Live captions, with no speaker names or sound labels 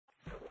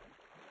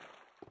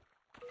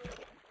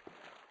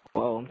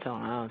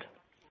telling out.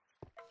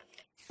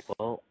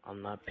 Well,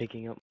 I'm not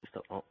picking up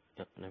stuff. Oh,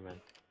 yep, never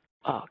mind.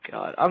 Oh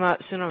god, I'm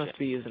not. Soon I'm gonna have to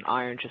be using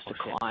iron just to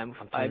climb.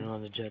 I'm turning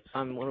on the jets.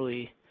 I'm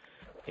literally.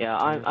 Yeah,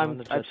 Turning on I'm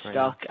the jets right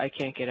stuck. now. I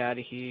can't get out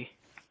of here.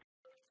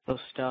 So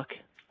stuck.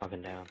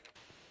 Fucking down.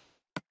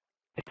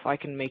 If I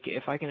can make it,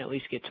 if I can at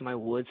least get to my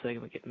wood so I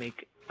can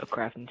make a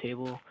crafting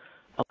table,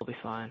 I'll be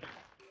fine.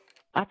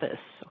 Lapis,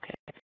 okay.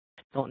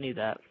 Don't need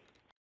that.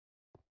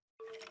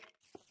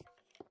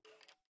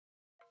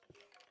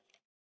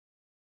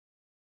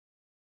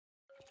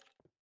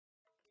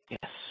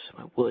 Yes,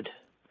 my wood.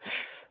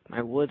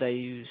 My wood I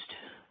used.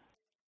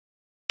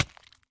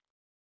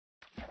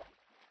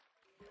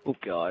 Oh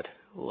god,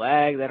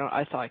 lag.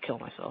 I thought I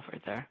killed myself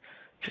right there,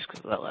 just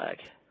because of that lag.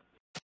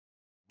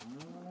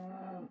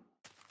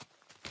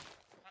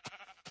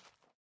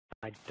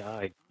 I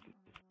died.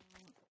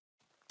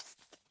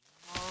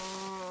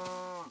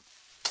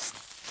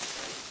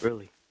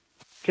 Really?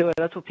 Killer,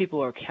 that's what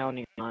people are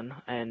counting on,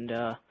 and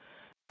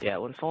yeah,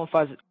 when someone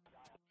finds it.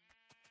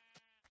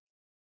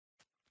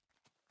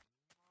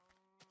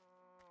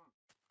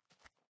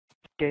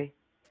 Okay.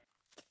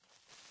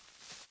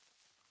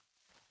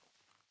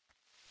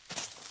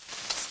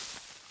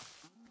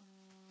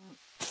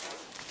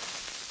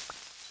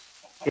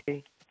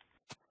 Okay.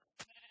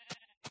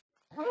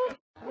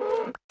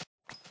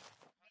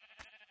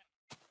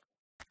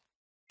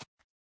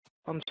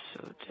 I'm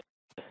so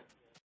dead.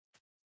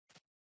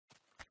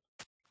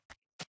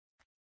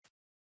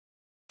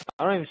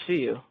 I don't even see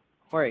you.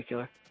 Where are you,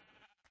 Killer?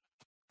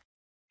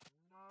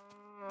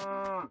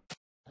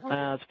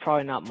 It's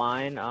probably not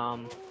mine.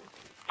 I'm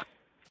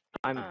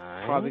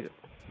probably.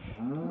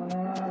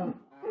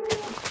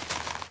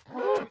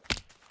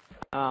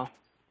 Oh.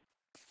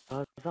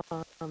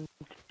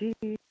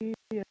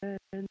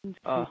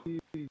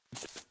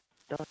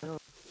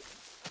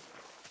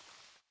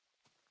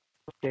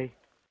 Okay.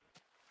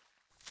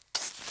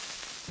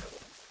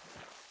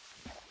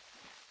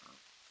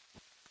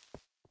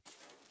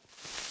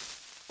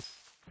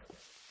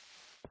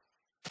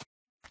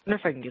 I wonder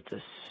if I can get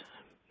this.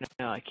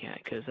 No, I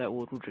can't, because that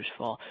wood will just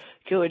fall.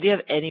 Killer, do you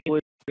have any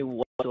wood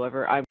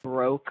whatsoever? I'm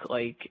broke,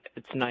 like,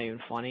 it's not even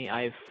funny.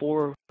 I have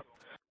four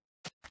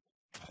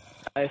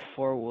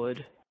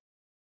wood.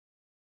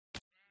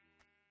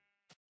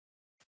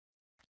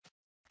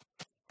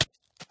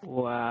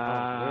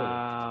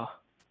 Wow.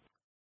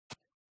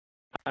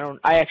 Oh, really?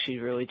 I actually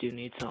really do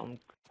need some.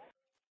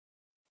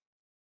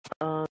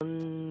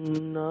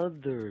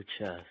 Another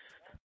chest.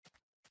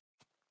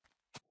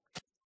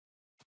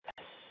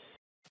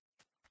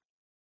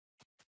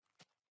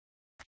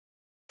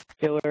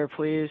 Killer,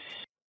 please.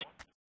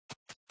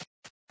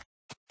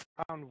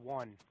 Found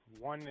one.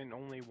 One and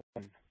only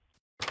one.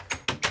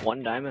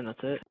 One diamond,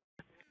 that's it.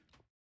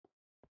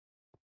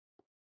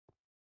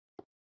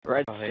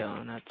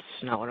 Redstone, that's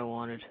not what I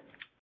wanted.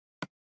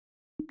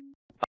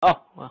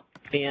 Oh, well,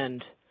 the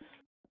end.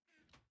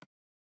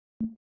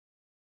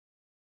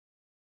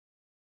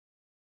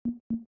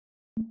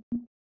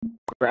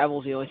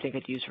 Gravel's the only thing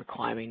I'd use for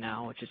climbing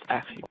now, which is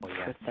actually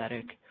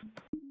pathetic.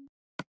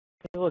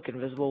 Hey, look,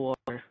 invisible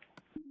water.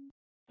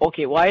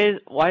 Okay, why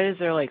is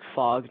there like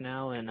fog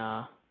now in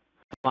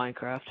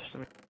Minecraft?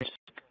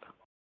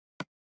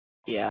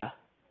 Yeah.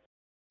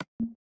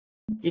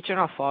 You turn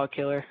off fog,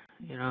 Killer,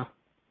 you know.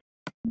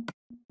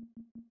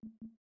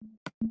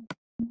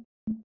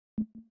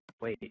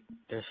 Wait,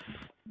 there's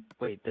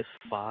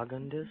fog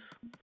on this?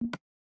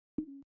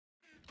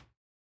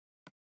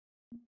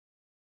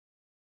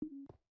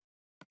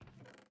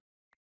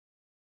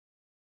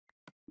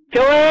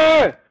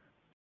 Killer!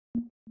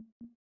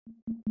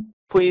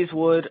 Please,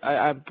 wood.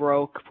 I'm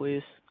broke,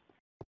 please.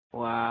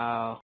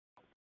 Wow.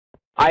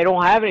 I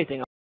don't have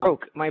anything. I'm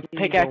broke. My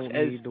pickaxe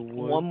is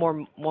one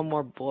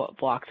more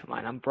block to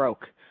mine. I'm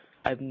broke.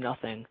 I have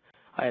nothing.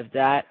 I have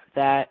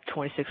that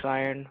 26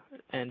 iron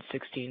and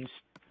 16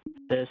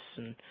 this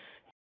and.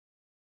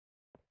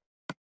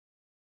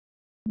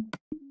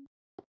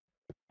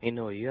 Hey,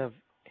 no, you have.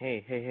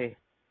 Hey,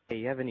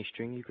 you have any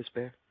string you could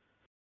spare?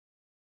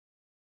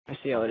 I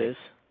see how it is.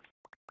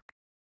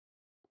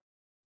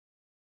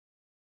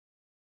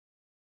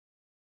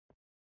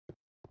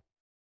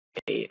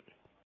 Eight.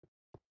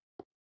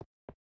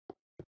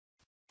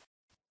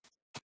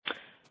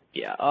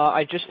 Yeah,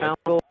 I just found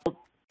gold,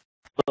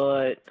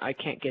 but I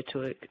can't get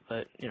to it,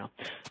 but, you know.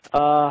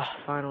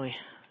 Finally.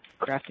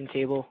 Crafting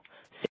table,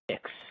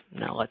 6.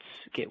 Now let's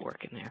get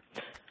working there.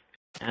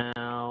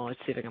 Now, let's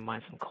see if I can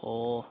mine some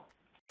coal.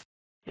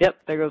 Yep,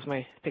 there goes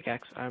my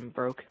pickaxe. I'm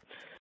broke.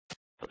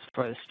 That's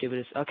probably the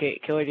stupidest. Okay,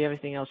 Killer, do you have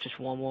anything else? Just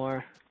one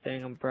more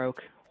thing. I'm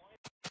broke.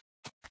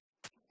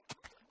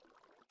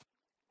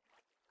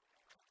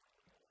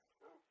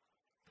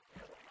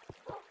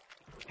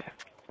 Okay.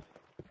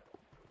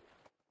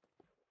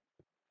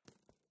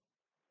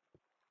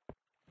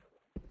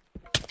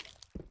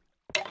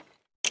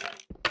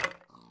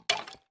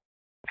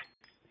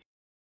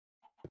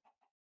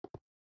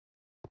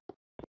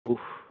 Oof.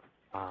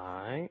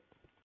 Alright.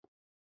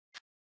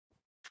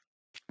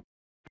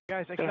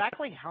 Guys,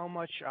 exactly how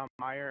much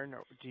iron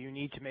do you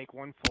need to make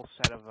one full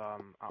set of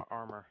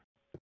armor?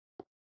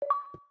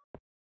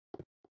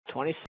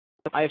 26.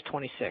 I have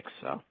 26,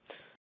 so.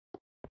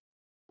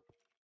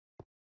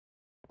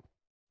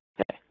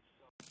 Okay.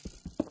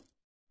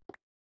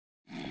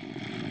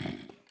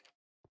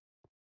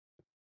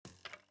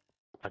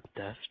 A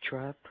death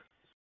trap?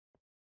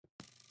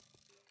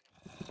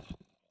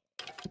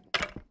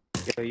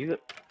 Yo,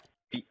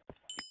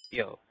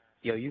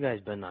 you guys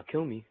better not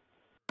kill me.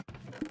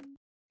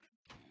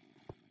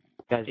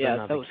 You guys better Yeah,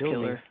 not that be was killing me,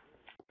 killer.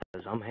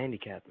 because I'm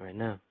handicapped right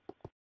now.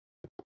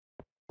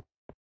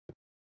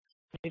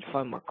 I need to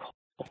find more coal.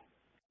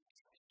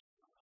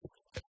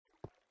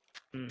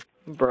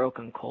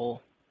 Broken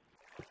coal.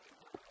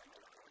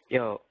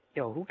 Yo,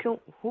 who killed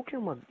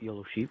my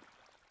yellow sheep?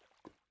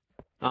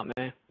 Not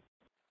me.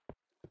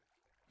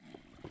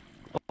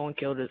 Someone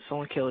killed it.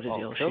 Someone killed his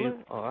yellow killer?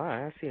 sheep. Oh,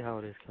 alright, I see how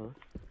it is, killer.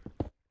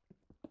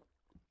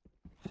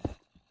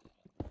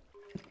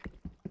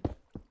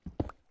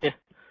 Yeah.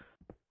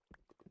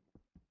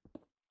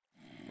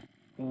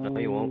 No,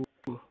 you won't.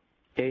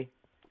 Okay.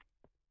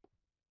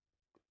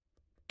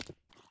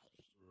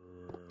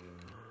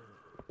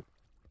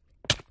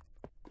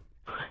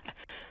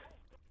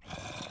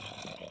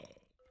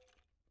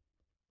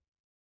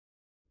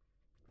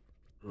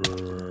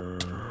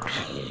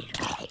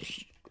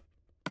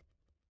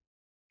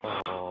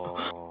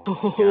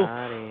 Oh,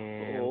 got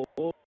him.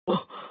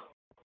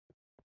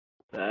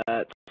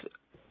 That's.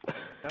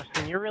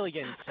 Dustin, you're really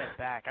getting set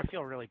back. I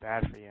feel really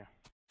bad for you.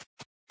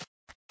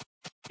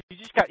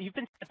 You've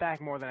been set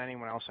back more than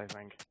anyone else, I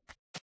think.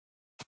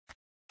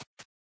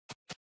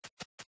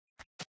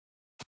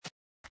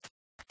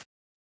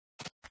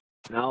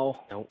 No.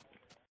 Nope.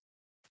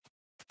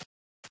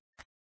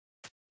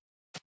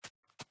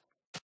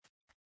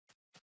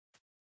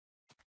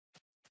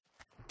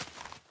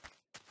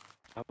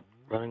 Stop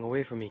running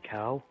away from me,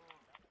 cow.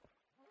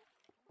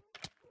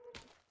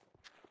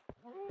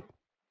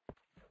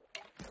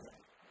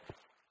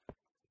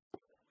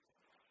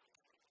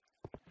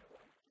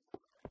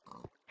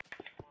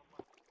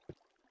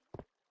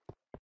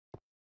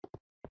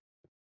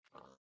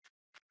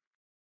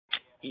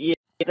 Yeah,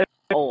 there's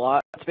a whole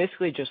lot. It's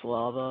basically just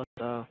lava,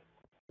 so.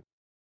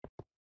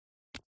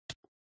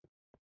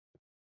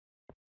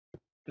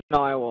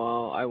 No, I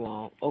won't. I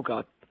won't. Oh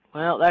god.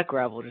 Well, that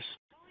gravel just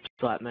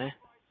slapped me.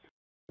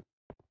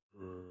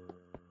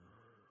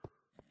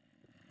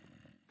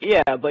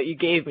 Yeah, but you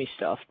gave me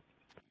stuff.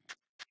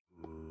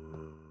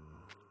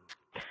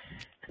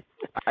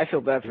 I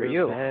feel bad for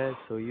You're you. bad,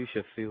 so you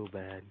should feel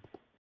bad.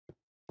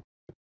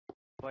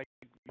 Like,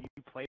 you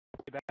play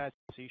bad,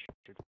 so you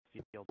should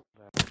feel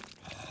bad.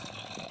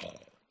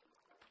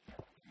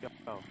 Yo,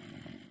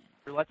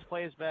 your Let's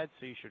Play is bad,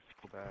 so you should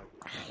feel bad.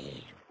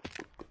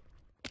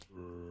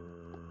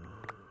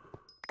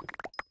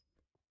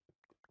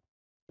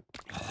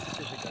 This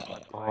is a good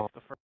Let's Play.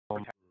 The first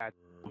one had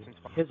since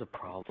Here's a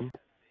problem.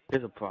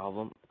 Here's a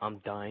problem. I'm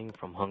dying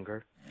from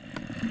hunger.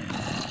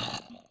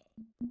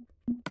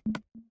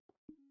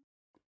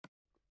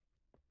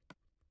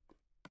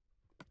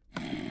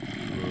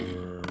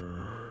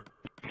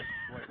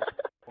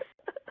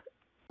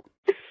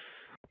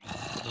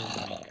 Oh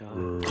my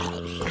god.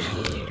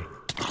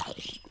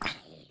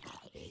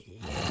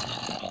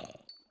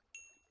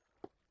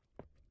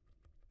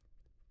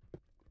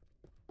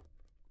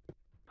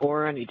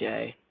 Or any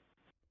day.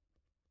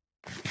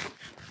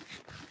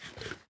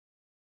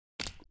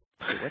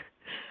 Wait, what?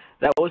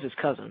 That was his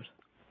cousin.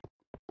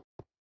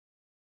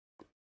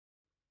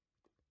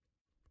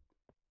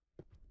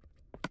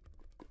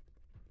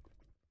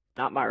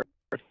 Not my.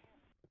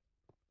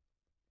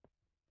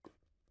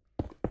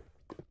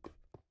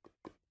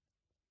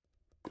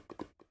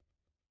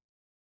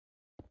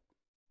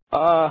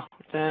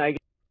 Then I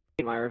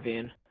get my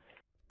ravine.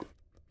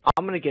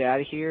 I'm gonna get out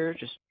of here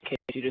just in case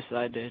you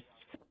decide to.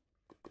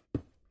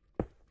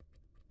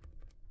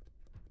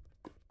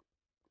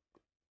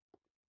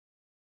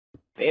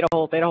 Bait a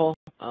hole, bait a hole.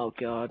 Oh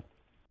god.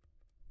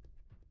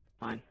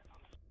 Fine.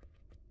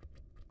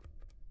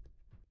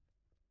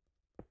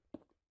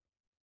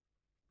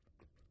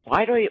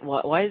 Why do I?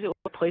 Why is it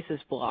what place is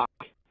block?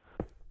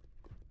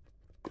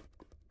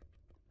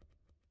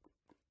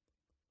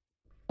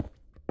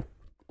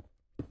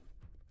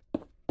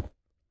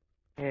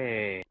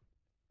 Hey.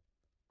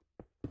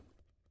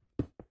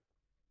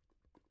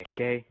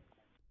 Okay.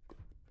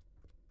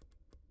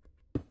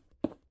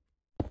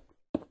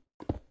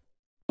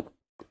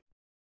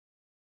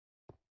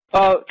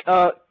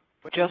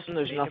 Justin,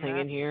 there's Make a nothing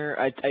map? in here.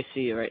 I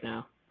see you right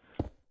now.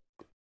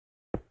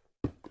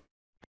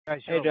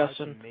 Guys, Hey, you're allowed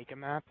Justin. to make a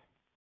map?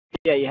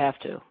 Yeah, you have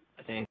to.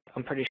 I think.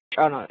 I'm pretty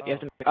sure. Oh no, you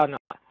have to. Oh no,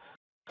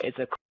 it's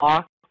a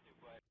clock.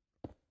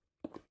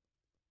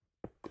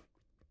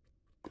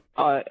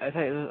 Oh, I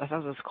thought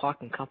it was clock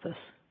and compass.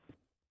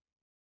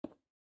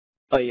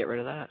 Oh, you get rid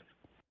of that.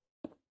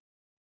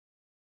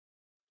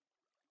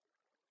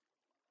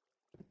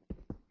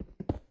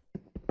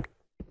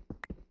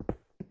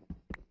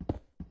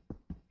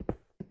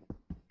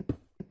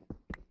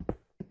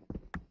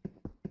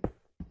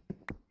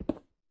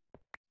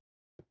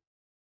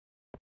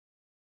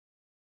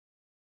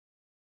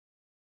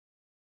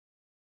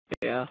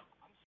 yeah.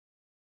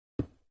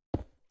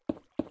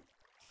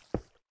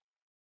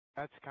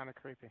 That's kind of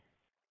creepy.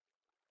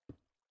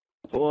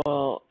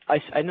 Well,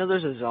 I know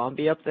there's a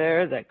zombie up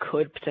there that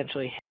could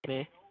potentially hit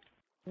me.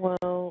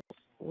 Well,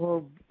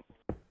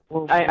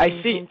 I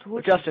bring see, some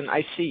torches. Justin,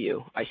 I see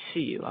you. I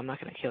see you. I'm not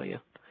gonna kill you.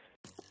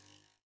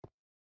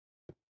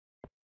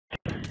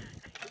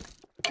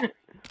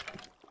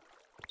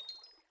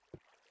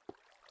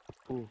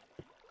 Ooh.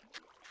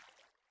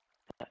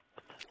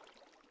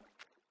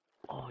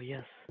 Oh,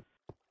 yes.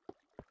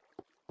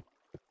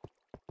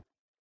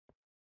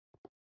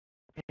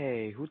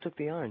 Hey, who took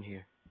the iron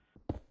here?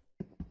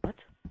 What?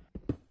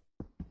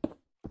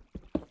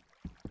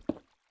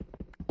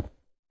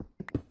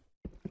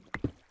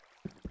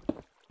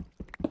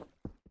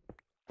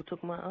 Who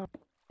took my iron?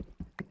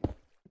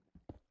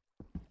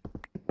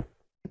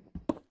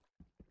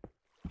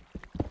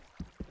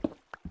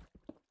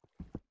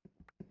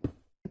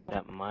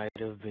 That might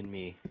have been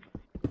me.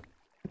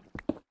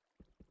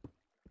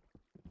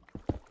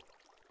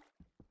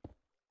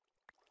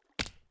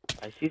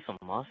 I see some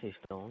mossy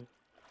stone.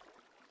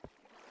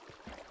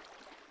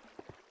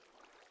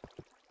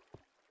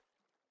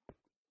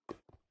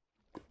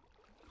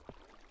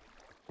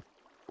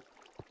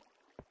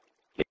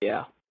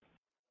 Yeah.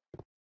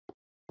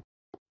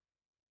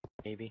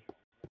 Maybe.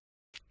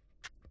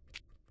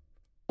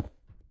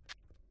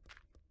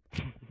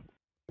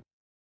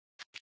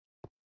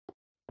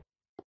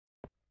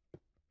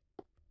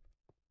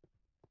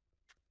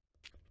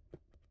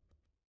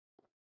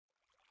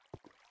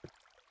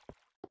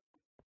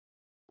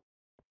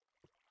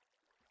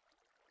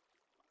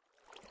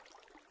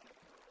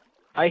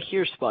 I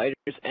hear spiders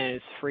and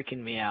it's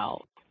freaking me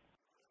out.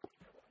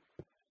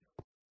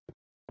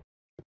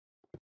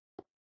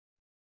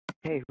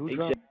 Hey, who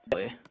dropped?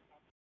 Exactly.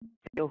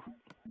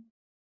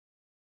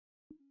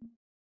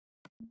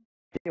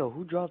 Yo,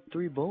 who dropped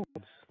 3 bones?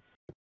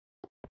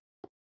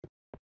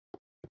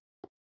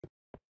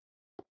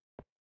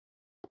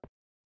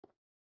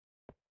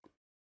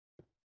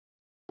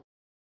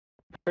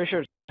 Pretty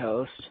sure it's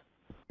toast.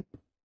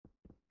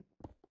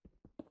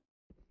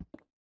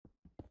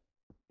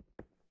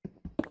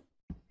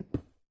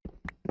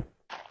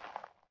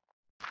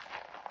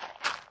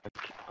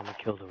 I'm gonna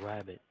kill the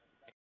rabbit.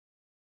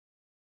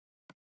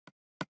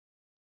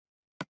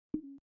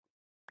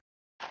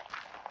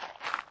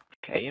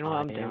 Okay, you know what?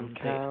 I'm I down. am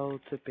cow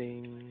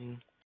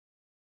tipping.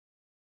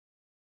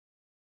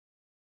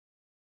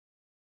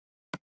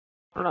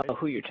 I don't know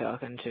who you're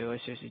talking to. I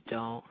seriously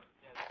don't.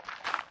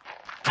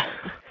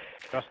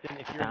 Justin,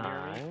 if you're near me,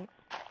 Alright.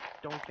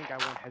 don't think I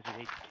won't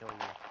hesitate to kill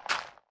you.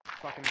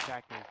 Fucking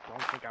attack me.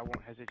 Don't think I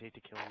won't hesitate to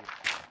kill you.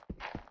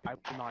 I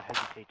will not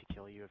hesitate to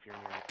kill you if you're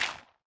near me.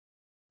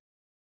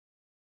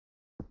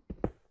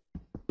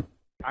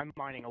 I'm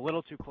mining a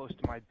little too close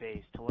to my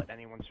base to let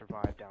anyone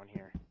survive down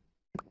here.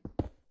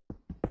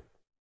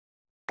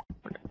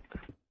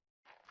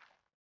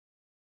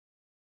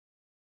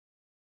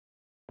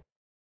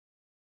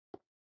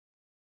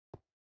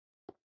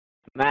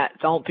 Matt,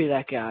 don't be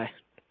that guy.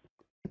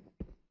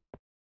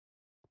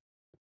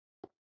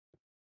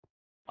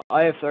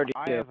 I have 32.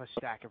 I have a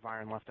stack of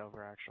iron left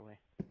over, actually.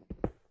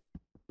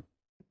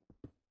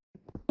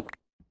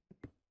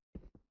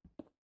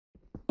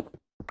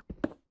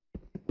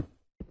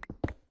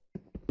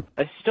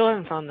 I still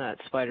haven't found that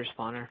spider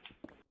spawner.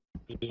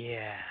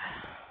 Yeah.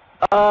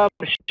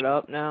 Shut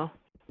up now.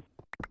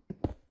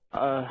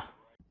 Out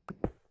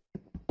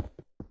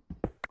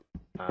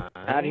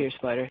of here,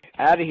 spider.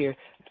 Out of here.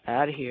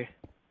 Out of here.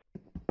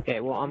 Okay,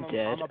 well, I'm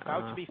dead. I'm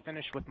about to be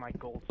finished with my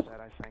gold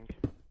set, I think.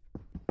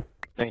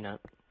 No, you're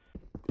not.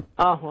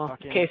 Oh, well,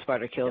 Fucking- cave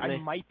spider killed I me.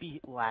 might be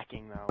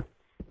lacking, though.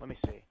 Let me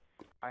see.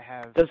 I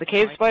have... Does the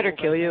cave 9 spider gold,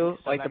 I kill you? think,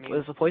 so Like, that does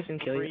means the poison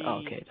kill you? 3, Oh,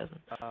 okay, it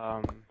doesn't.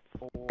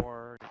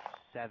 4,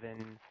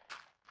 7...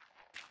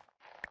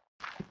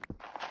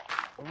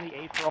 Only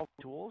 8 for all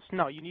the tools?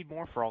 No, you need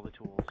more for all the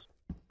tools.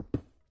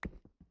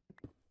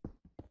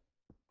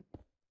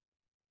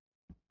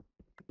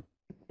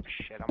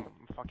 Shit,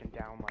 I'm fucking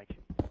down, like...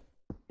 Am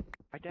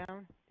I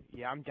down?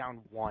 Yeah, I'm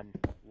down 1.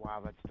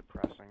 Wow, that's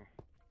depressing.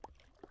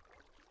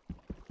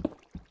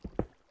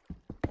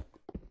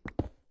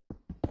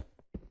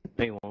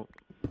 No, you won't.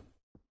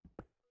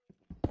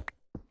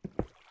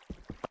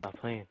 Stop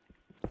playing.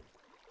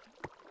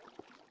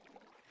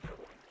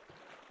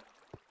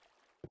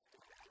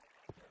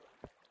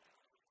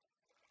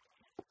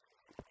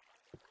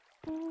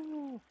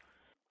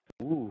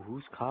 Ooh,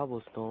 who's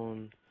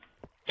cobblestone?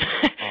 You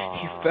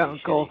Aw, found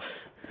you gold.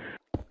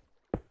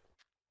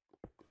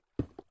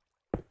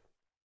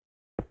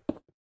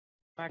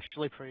 I'm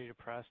actually pretty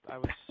depressed. I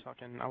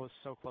was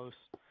so close.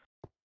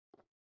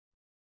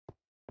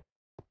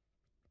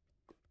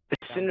 As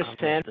soon as I'm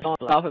sand Mr. fell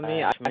on top of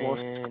me, I Splash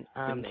almost... Man.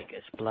 I'm Make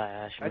a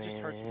Splash That just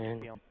hurts Man.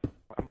 me.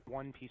 I'm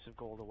 1 piece of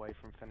gold away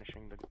from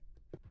finishing the...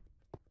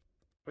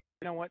 But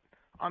you know what?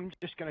 I'm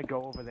just gonna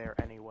go over there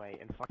anyway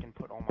and fucking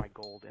put all my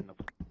gold in the...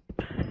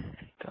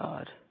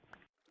 God.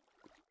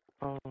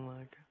 Oh my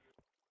god.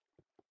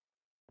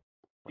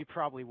 You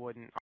probably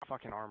wouldn't. I'm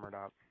fucking armored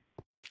up.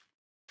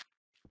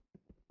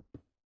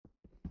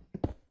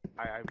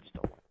 I would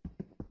still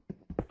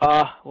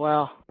win.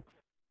 Well.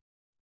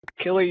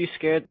 Killer, you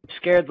scared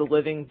the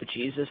living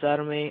bejesus out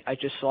of me. I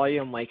just saw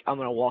you, I'm like, I'm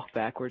gonna walk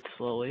backwards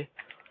slowly.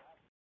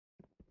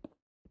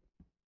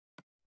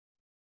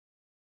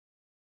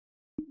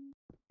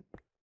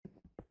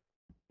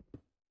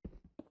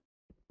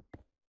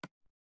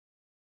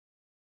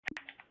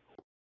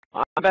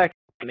 I'm back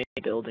in the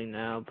main building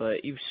now,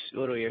 but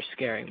literally you're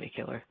scaring me,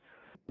 Killer.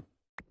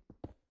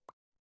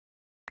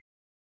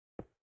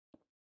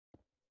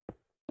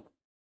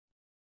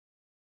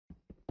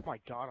 Oh my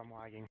god, I'm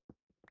lagging.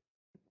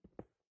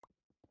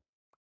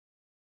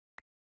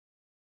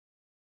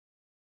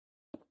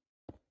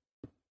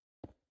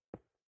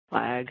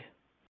 Lag.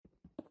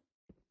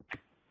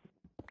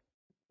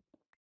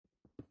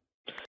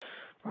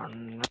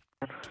 Run.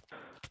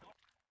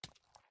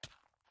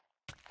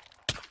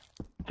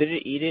 Did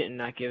it eat it and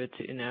not give it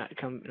to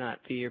not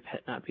be your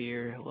pet, not be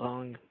your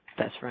long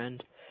best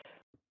friend?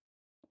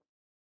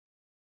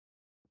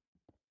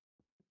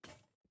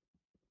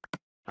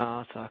 Oh,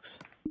 it sucks.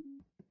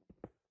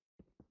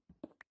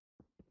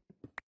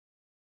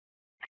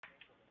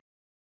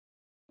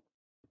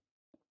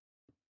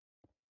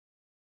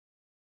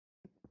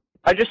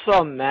 I just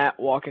saw Matt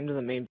walk into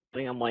the main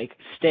building. I'm like,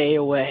 stay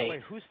away.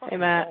 Wait, whose fucking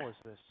Matt. wall is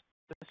this?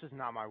 This is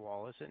not my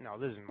wall, is it? No,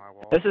 this isn't my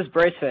wall. This is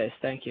Braceface,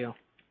 thank you.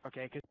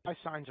 Okay, because my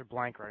signs are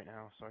blank right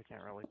now, so I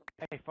can't really...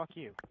 Hey, fuck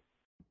you.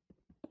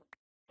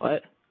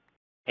 What?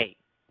 Hey,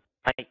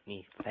 fight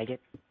me, faggot.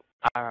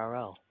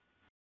 IRL.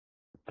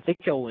 I think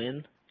he'll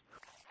win.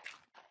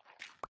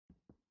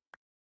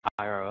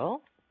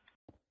 IRL?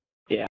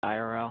 Yeah,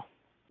 IRL.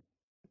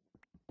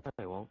 No,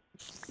 I won't.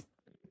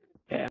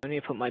 Yeah, I need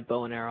to put my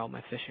bow and arrow on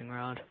my fishing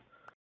rod.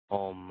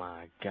 Oh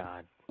my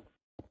god.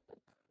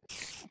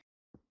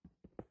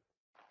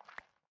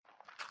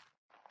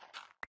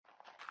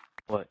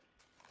 What?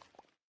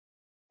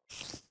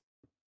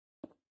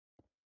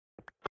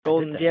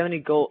 Golden, do you have any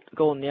gold?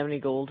 Golden, do you have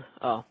any gold?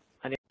 Oh,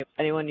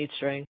 anyone need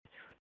string?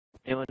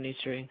 Anyone need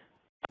string?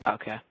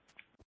 Okay.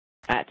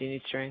 Matt, do you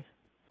need string?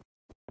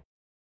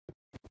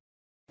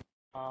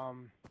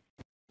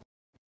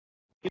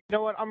 You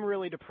know what? I'm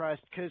really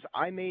depressed because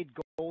I made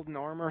golden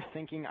armor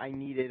thinking I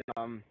needed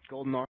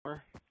golden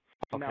armor.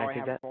 Oh, Now can I I take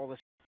have that? all this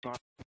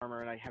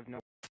armor and I have no.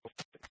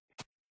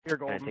 Here,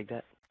 golden. Can I take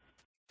that?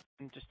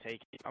 Just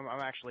take it. I'm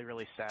actually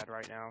really sad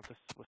right now. This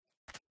was...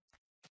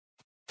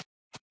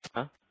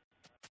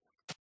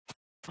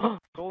 Huh?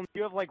 Golden, do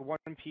you have like one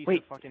piece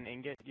Wait. of fucking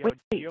ingot? Yo, Wait.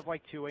 do you have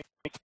like 2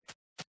 ingots?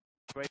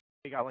 Wait,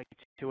 you got like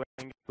 2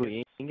 ingots?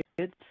 Who,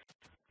 ingots?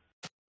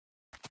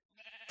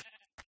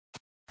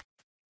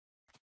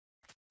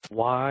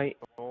 Why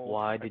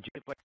did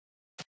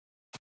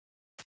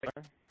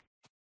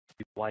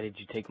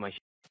you take my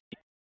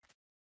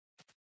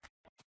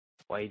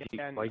why did you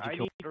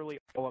kill me? Literally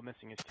all I'm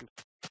missing is 2.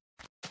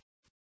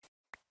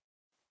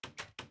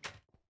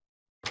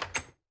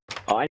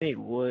 Oh, I need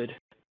wood.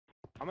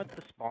 I'm at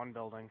the spawn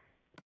building.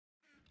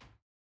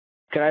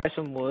 Could I have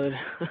some wood?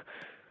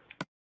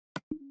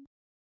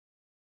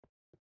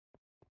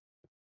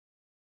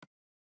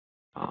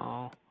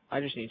 Oh,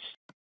 I just need.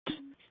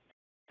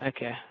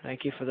 Okay,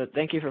 thank you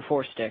for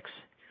 4 sticks.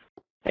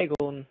 Hey,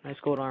 Golden, nice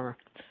gold armor.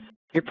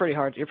 You're pretty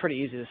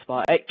easy to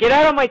spot. Hey, get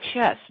out of my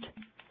chest!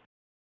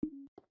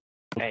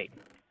 Hey.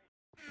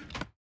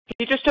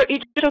 He just took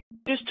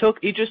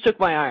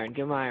my iron.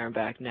 Give my iron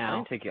back I now.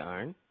 didn't take your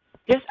iron.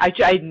 Yes, I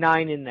had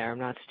 9 in there. I'm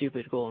not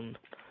stupid, Golden.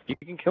 You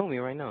can kill me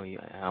right now.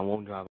 I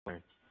won't drop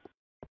iron.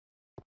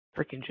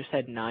 Freaking just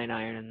had 9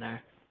 iron in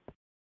there.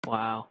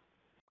 Wow.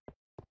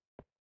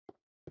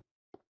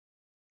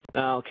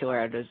 No, Killer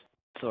had his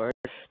sword.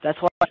 That's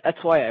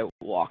why I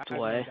walked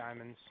away. I have no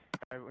diamonds.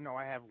 No,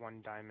 I have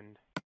 1 diamond.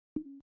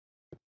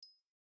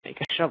 Make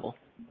a shovel.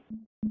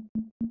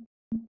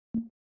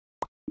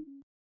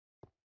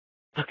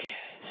 Okay,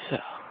 so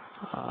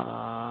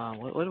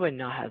what do I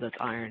not have that's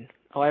iron?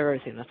 Oh, I have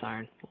everything that's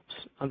iron.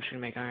 Oops. I'm just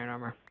gonna make iron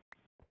armor.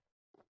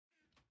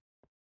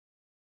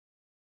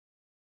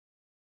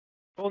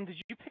 Golden, did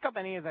you pick up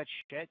any of that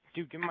shit?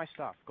 Dude, give me my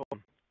stuff.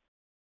 Golden.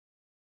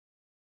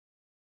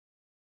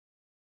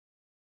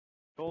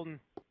 Golden.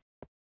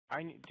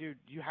 Dude,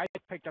 you had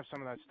picked up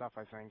some of that stuff,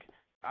 I think.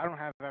 I don't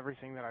have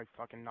everything that I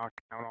fucking knocked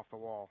down off the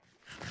wall.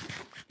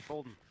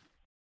 Golden.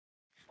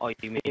 Oh,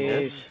 you mean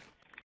this?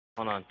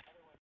 Hold on.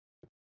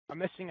 I'm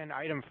missing an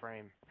item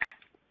frame.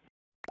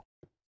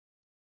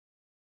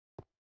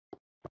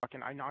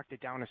 Fucking, I knocked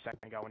it down a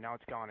second ago, and now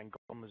it's gone, and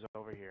Golden was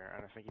over here,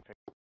 and I think he picked...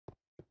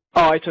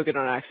 Oh, I took it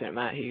on accident,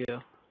 Matt. Here you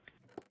go.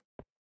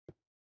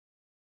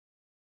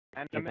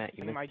 And Hey, I'm Matt,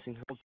 you missing my missing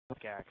gold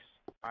pickaxe.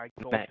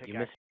 Gold Matt, you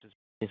pickaxe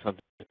missing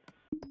something.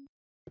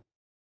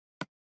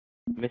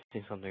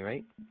 Missing something,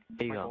 right?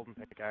 There you my go. golden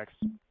pickaxe.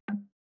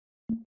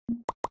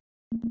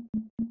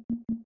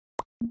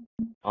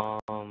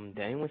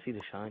 Did anyone see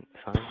the sign?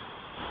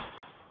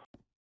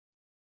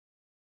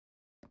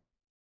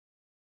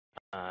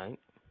 Alright.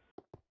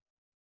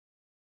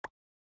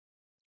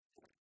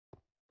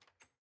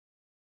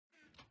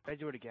 Did I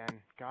do it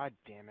again? God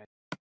damn it.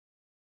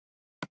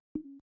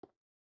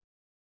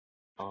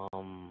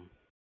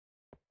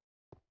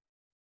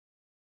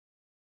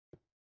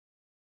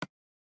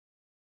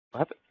 What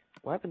happened?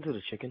 What happened to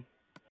the chicken?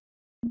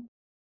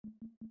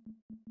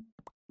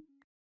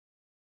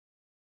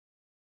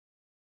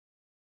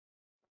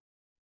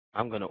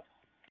 I'm gonna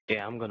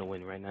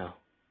win right now.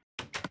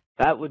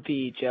 That would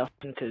be Justin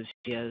because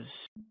he has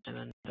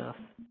and stuff.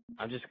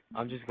 I'm just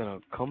gonna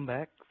come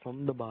back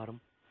from the bottom.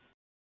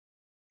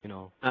 You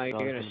know. Oh, you're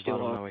start gonna from the steal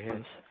bottom all now we're here.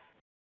 guns.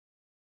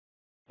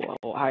 Well,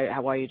 why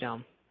are you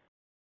down?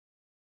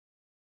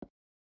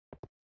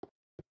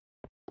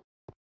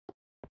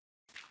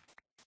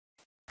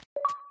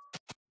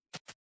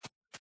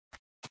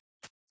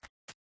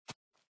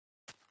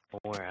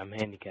 Don't worry, I'm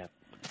handicapped.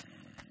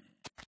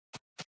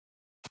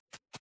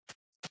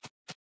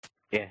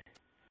 Yeah.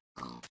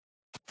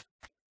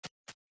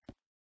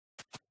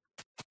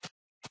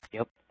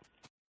 Yep.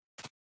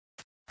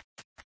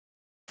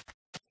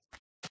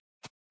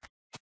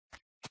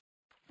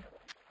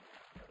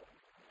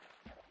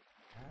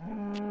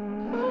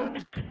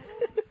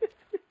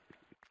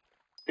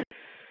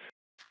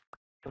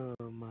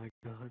 Oh my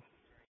god.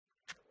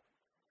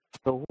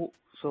 So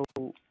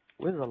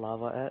where's the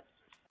lava at?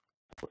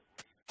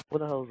 Where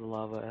the hell's the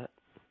lava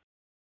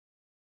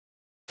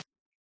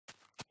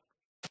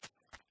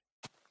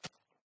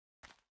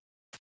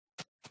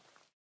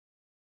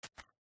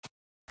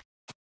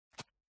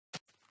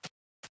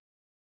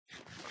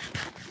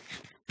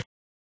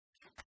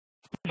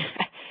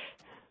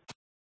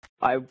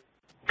I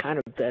kind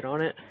of bet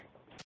on it. at?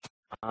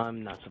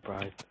 I'm not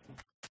surprised.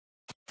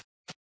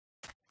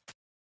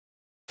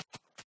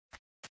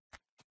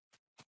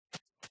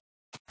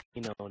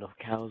 You know, the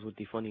cows with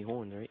the funny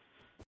horns, right?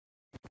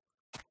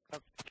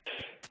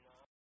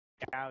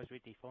 Cows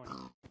with the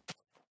phone.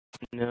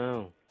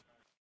 No.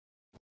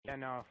 Yeah,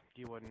 no,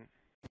 you wouldn't.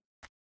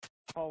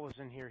 Paul was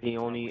in here. The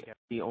only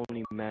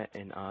Matt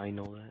and I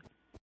know that.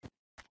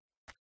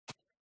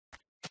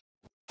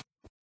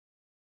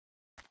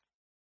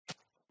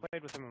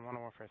 Played with him in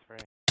Modern Warfare 3.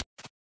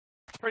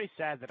 Pretty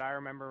sad that I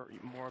remember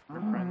more of your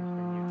friends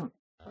than you.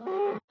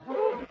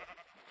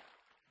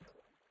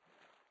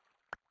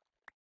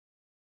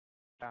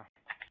 Yeah.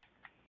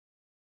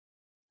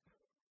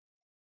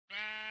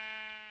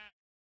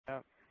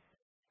 Yep.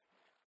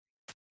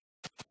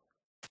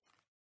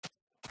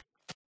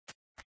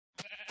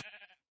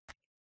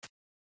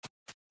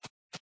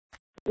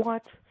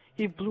 What?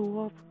 He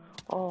blew up?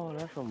 Oh,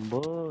 that's some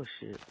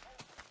bullshit.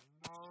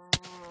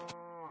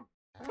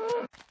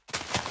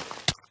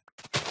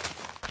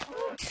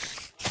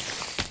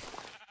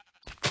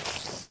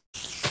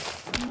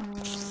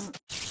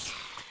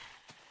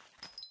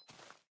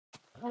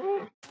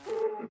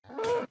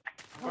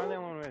 Am I the only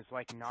one who has,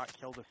 like, not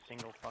killed a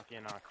single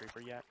fucking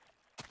creeper yet?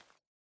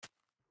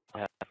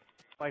 Yeah.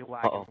 Like,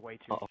 lag is way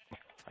too...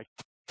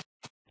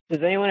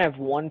 Does anyone have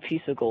one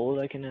piece of gold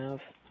I can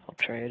have? I'll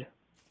trade.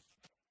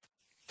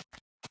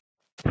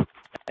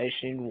 I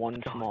just need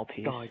one small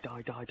piece. Die.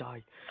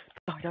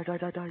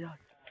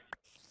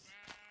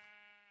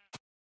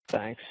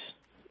 Thanks.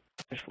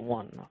 Just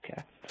one,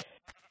 okay.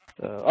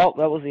 So, oh,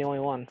 that was the only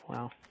one.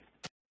 Wow.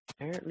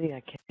 Apparently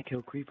I can't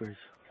kill creepers.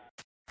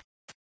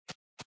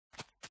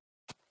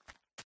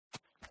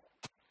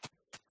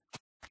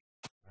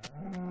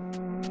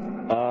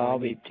 I'll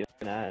be doing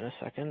that in a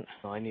second.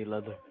 No, I need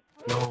leather.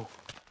 No.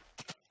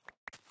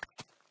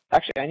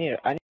 Actually, I need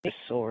a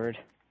sword.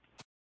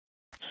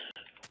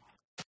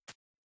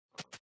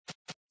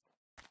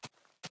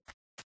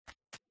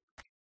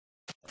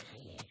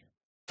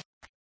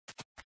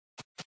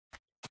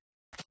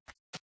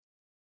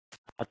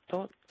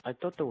 I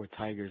thought there were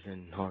tigers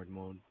in hard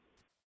mode.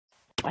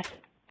 What?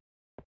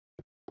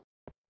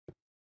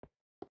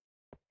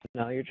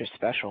 No, you're just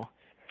special.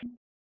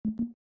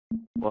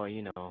 Well,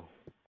 you know,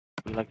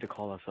 we like to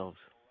call ourselves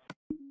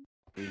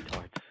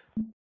retards.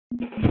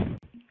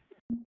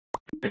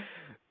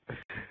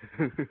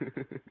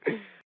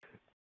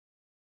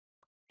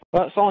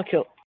 Well, someone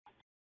killed.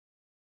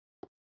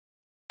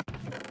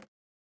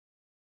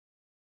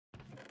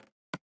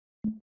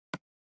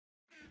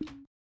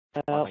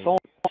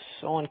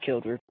 Someone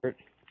killed Rupert.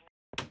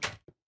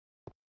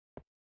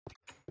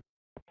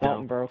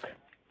 Mountain broke.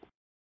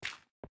 Does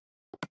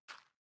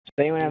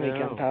anyone have any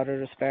No. gunpowder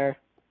to spare?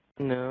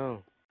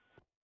 No.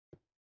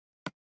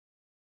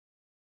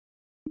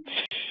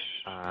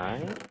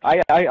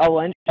 I'll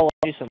lend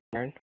you some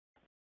iron.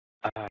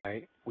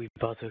 Alright, we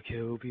about to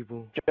kill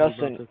people.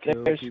 Justin,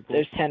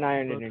 there's 10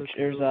 iron in your,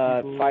 there's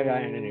 5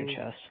 iron in your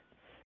chest.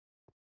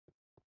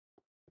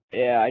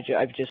 Yeah,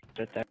 I just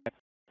put it there.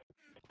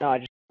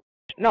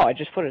 No, I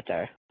just put it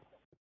there.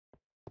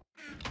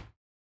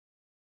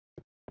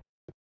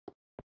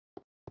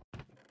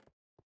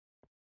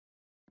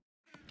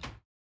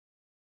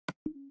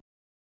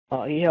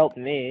 Well, he helped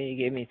me. He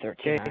gave me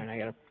 13 iron. I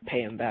gotta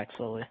pay him back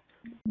slowly.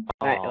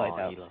 Oh, Like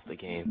that. he left the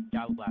game.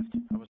 Yeah, I left.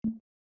 I was...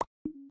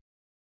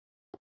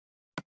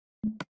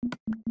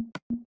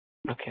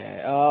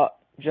 Okay,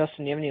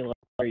 Justin, you have any leather?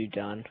 Are you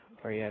done?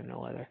 Or you have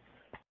no leather?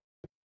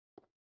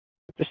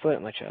 Just put it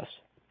in my chest.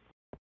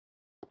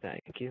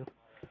 Thank you.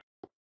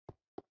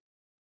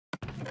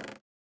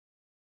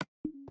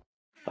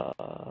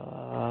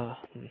 Cows.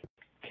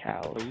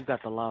 Oh, you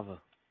got the lava.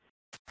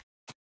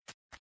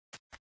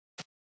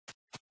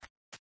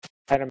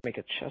 How to make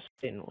a chest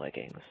in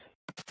leggings.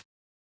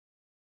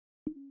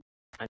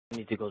 I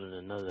need to go to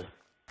the nether.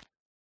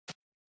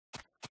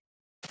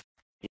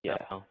 Yeah.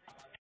 Oh.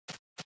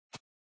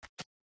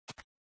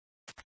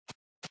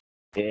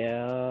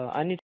 Yeah,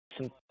 I need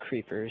some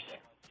creepers.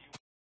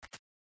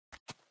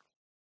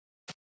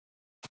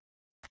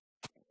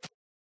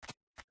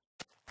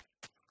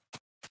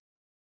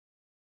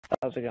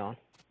 How's it going?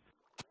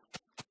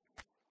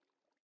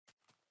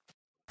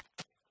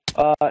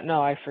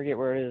 No, I forget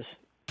where it is.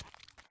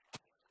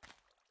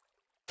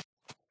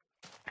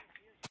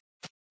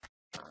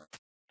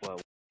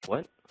 Well,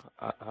 what?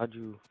 How'd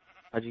you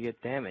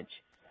get damaged?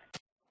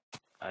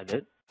 I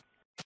did.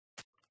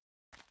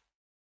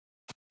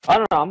 I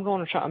don't know.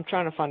 I'm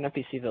trying to find an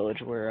NPC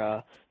village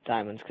where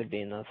diamonds could be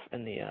in the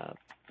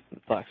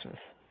blacksmith,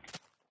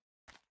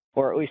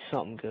 or at least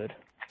something good.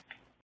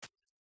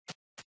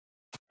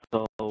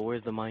 So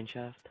where's the mine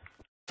shaft?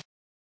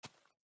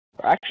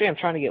 Actually, I'm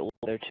trying to get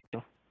leather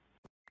too,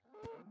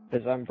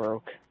 because I'm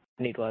broke.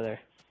 I need leather.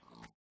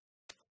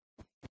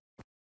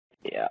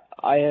 Yeah,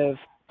 I have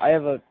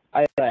a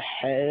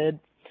head,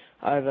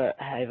 I have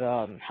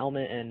a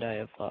helmet, and I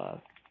have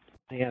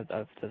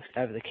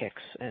the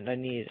kicks, and I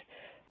need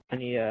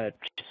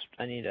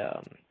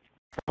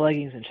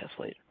leggings and chest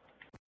plate.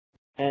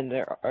 And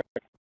there are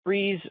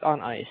trees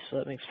on ice, so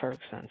that makes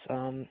perfect sense.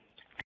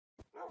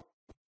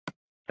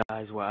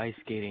 Guys, we're ice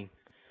skating.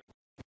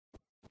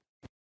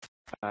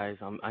 Guys,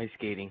 I'm ice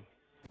skating.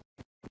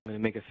 I'm gonna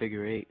make a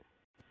figure 8.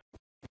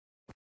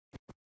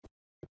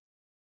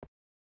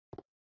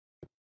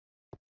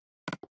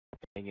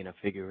 Making a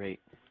figure 8.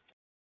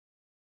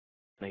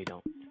 No, you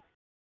don't.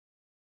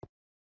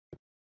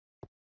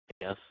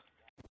 Yes.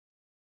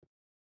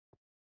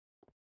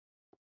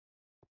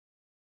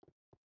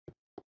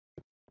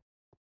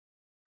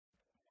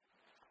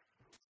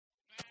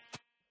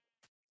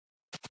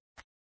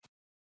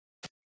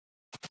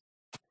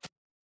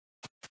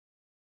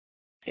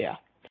 Yeah.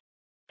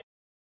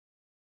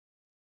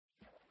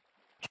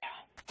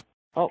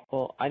 Oh,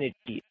 well, I need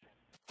to eat.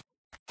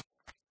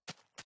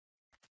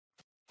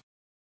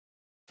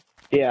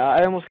 Yeah,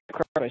 I almost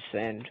got crushed by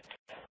sand.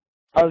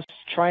 I was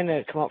trying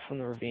to come up from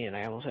the ravine,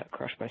 I almost got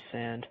crushed by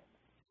sand.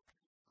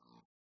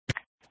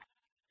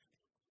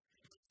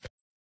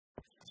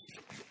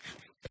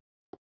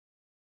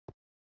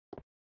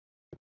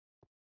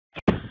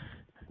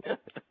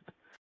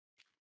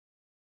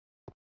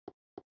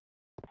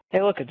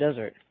 Hey, look, a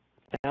desert.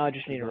 Now I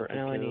just need About to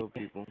now I need. kill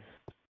people.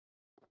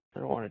 I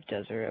don't want a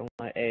desert. I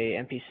want a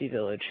NPC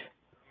village.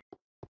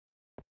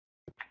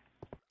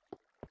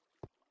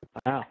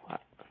 Wow.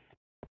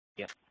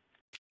 Yep.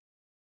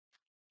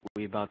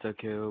 We about to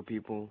kill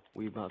people.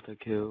 We about to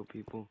kill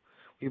people.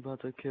 We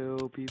about to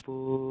kill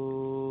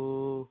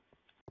people.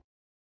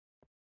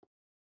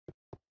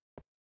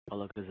 Oh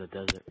look, there's a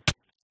desert.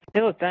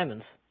 Hey, look,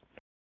 diamonds.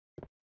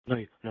 No,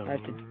 no. I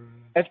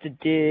have to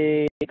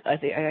dig. I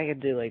think I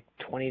could do like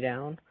 20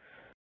 down,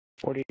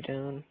 40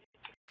 down.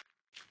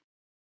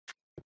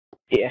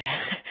 Yeah.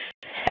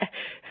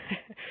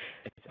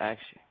 It's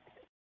actually.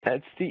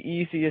 That's the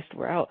easiest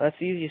route. That's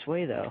the easiest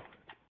way, though.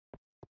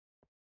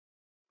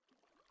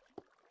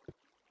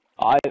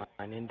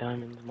 Mining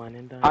diamonds,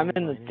 mining diamonds. I'm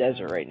in the mining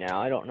desert diamonds. right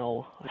now. I don't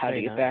know how to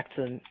Okay, get now. back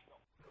to.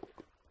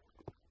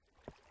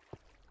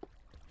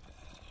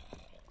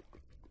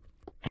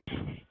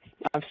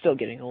 I'm still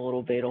getting a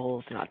little beta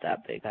hole. It's not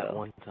that big That though.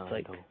 one time, It's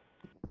like though.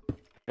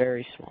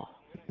 very small.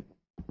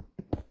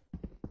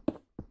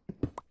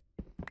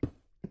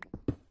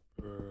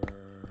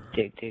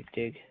 Dig, dig,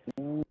 dig.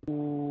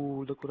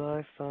 Ooh, look what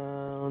I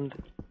found.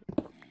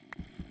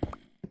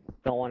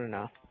 Don't want to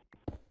know.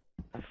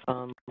 I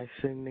found my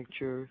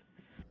signature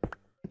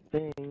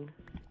thing.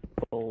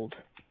 Gold.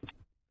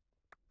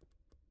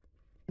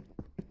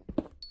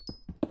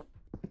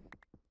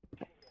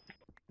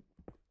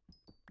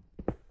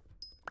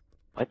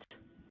 What?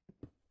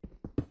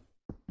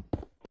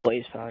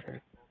 Blaze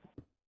powder.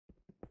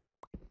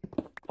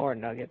 Or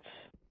nuggets.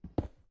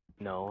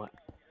 No,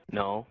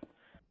 no.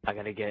 I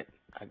gotta get.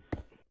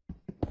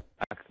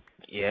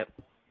 Yep.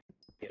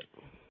 Yep.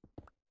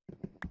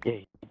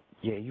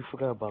 Yeah, you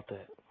forgot about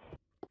that.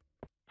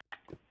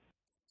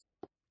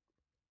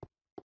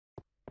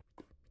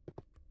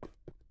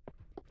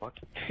 What?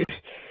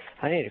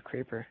 I need a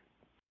creeper.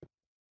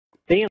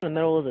 Being in the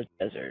middle of the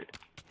desert.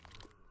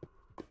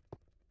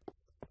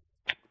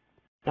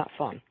 Not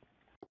fun.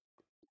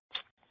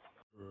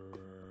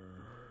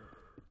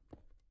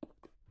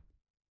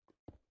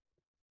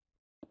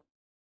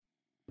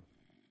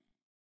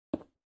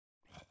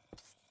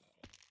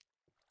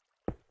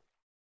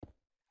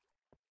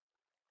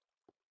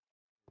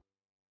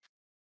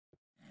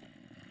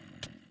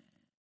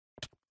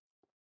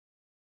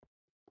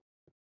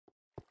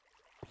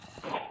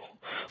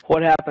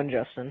 What happened,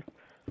 Justin?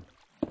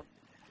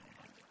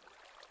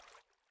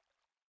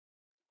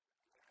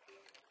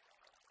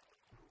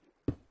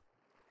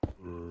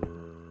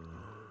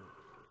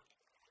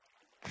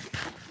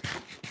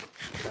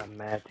 got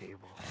mad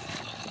table.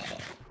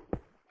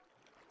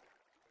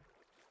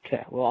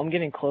 Okay, well, I'm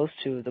getting close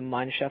to the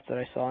mine shaft that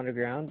I saw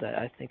underground that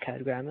I think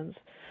had diamonds.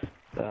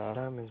 So,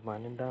 Diamonds,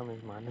 mining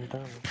diamonds, mining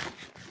diamonds.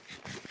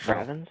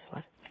 Ravens?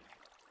 What?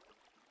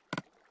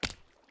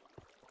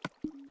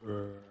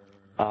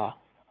 Oh.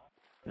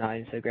 No, I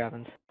didn't say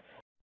Gravens.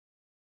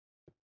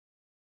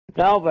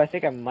 No, but I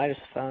think I might have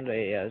found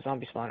a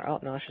zombie spawner. Oh,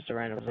 no, it's just a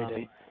random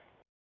zombie.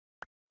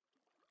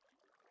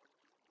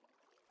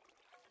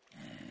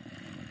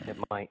 It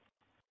might.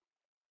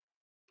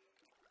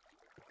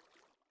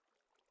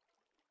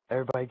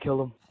 Everybody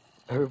kill him.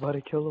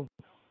 Everybody kill him.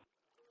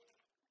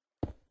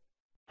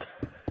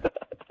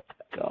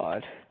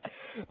 God.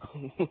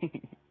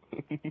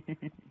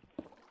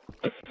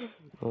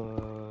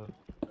 You're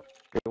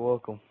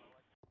welcome.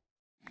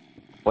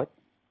 What?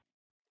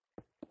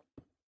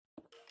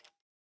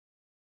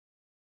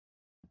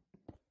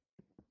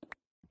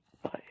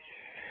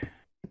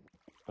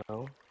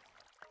 Oh.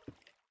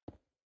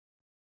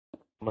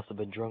 Must have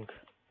been drunk.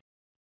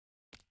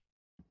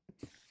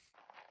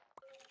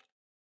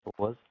 It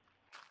was?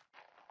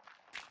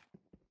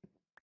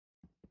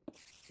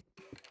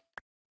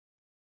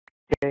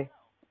 Okay.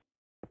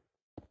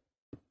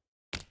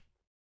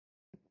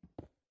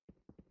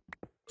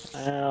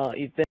 Well,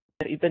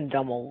 you've been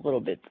dumb a little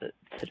bit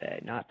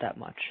today, not that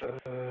much.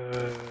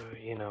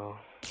 You know.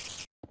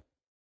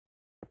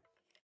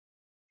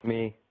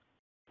 Me.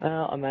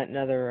 Well, I'm at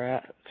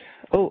nether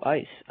oh,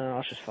 ice. Oh,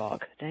 it's just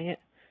fog. Dang it.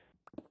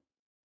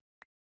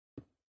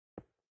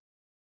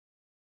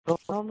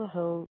 How the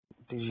hell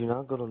did you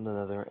not go to the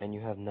nether and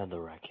you have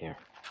netherrack here?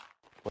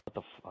 What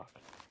the fuck?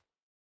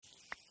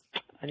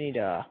 I need,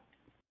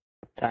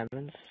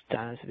 diamonds.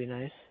 Diamonds would be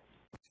nice.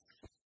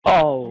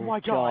 Oh my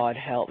God.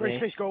 help me.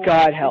 Braceface, go away.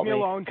 God help Leave me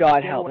me. alone.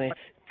 God Go help away. me.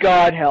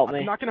 God help me.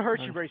 I'm not gonna hurt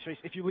you, Braceface,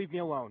 if you leave me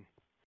alone.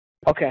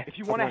 Okay. If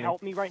you want to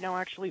help me right now,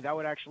 actually, that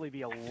would actually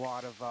be a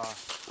lot of,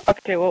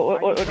 Okay, well,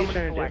 what are you someone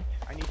trying to do? collect.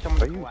 I need someone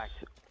to collect.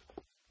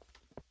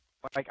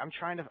 Like, I'm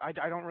trying to, I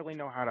don't really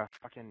know how to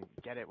fucking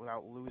get it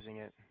without losing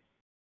it.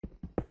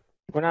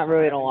 We're not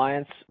really an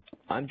alliance.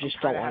 I just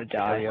don't want to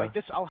die. Like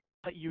this, I'll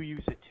let you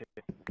use it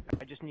too.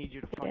 I just need you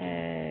to fucking...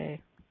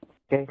 Yay.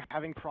 Okay. We're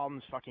having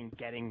problems fucking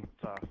getting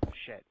the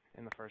shit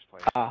in the first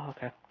place. Ah,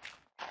 okay.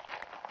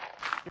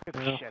 Get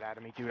the shit out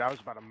of me, dude. I was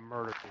about to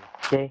murder you.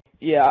 Okay.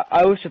 Yeah,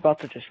 I was about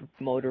to just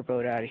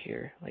motorboat out of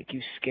here. Like,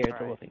 you scared the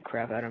Alright. living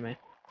crap out of me.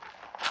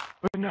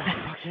 But no,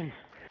 fucking...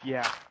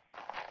 Yeah.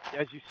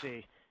 As you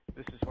see,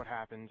 this is what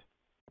happened.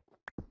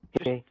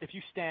 Just, Okay. if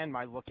you stand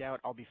my lookout,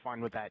 I'll be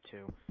fine with that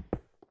too.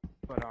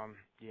 But,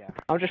 yeah.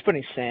 I'm just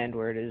putting sand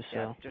where it is, so,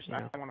 Yeah, just, you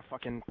know. I want to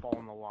fucking fall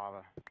in the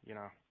lava, you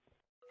know.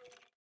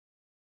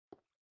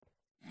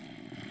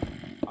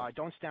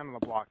 Don't stand on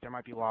the block. There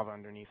might be lava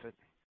underneath it.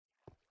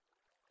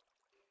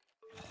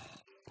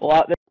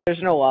 Well,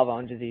 there's no lava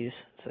under these,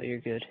 so you're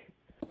good.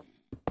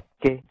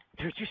 Okay.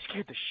 Dude, you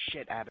scared the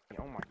shit out of me.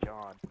 Oh my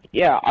god.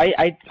 Yeah,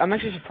 I'm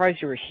actually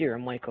surprised you were here.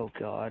 I'm like, oh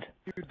god.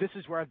 Dude, this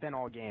is where I've been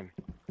all game.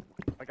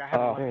 Like, I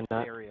haven't left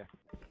this area.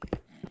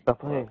 Stop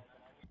playing.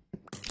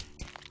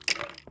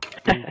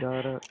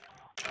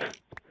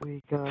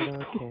 We got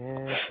a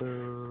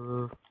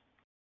camper.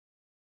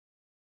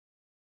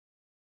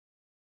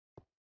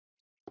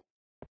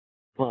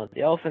 Well,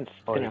 the elephant's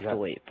Oh, gonna have to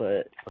wait,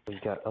 but... Oh, you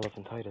got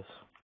elephantitis.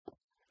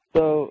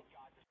 So,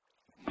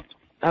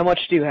 how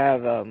much do you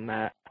have,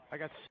 Matt? I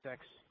got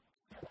 6.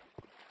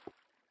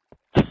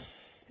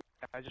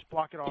 I just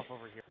block it off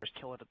over here. Just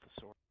kill it at the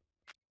sword.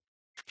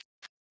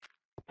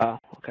 Oh,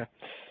 okay.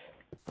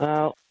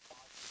 Well...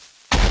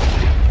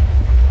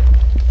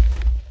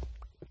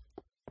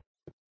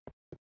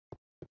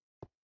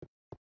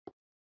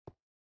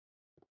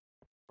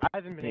 I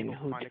haven't been able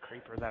to find a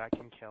creeper that I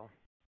can kill.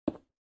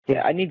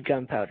 Yeah, I need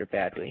gunpowder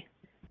badly.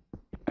 I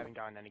haven't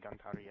gotten any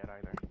gunpowder yet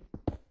either.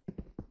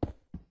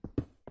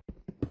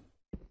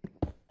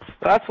 So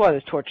that's why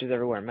there's torches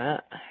everywhere,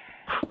 Matt.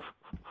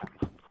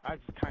 I've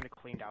kind of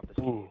cleaned out this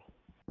Ooh.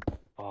 cave.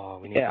 Oh,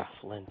 we need a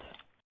flint.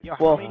 Yo,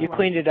 Well, you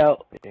cleaned it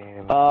out.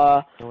 Damn.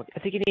 I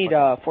think you need,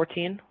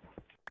 14.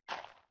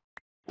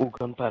 Ooh,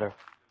 gunpowder.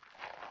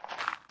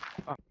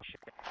 Oh,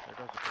 shit. There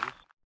goes the piece.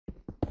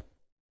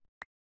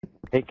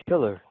 Hey,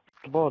 killer,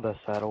 can I borrow that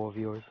saddle of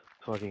yours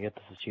so I can get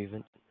this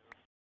achievement?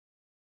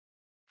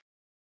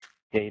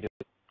 Yeah, you do.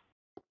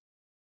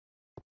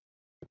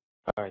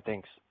 Alright,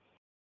 thanks.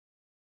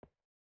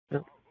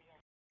 Yep.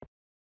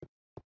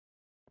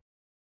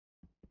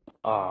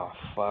 Oh,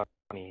 fuck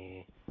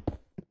me.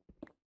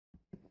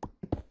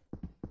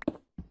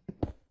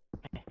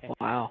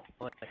 Wow.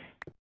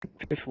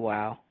 Just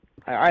wow.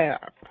 I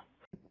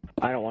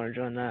don't want to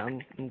join that.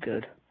 I'm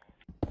good.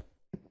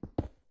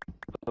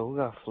 So we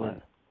got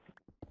flint.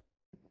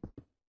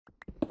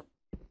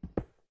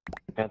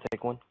 Can I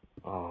take one?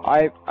 Oh.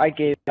 I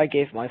gave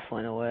my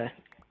flint away.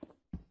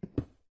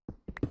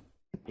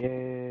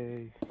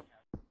 Yay.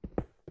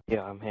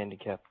 Yeah, I'm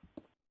handicapped.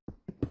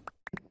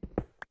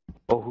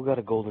 Oh, who got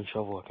a golden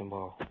shovel I can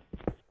borrow?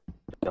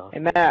 Hey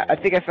Matt, I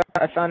think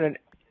I found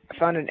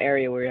an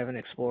area where you haven't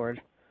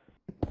explored.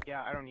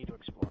 Yeah, I don't need to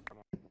explore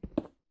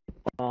anymore.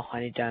 Oh, I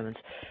need diamonds.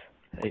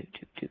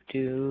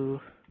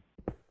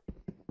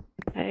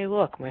 Hey,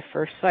 look, my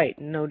first sight.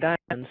 No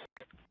diamonds.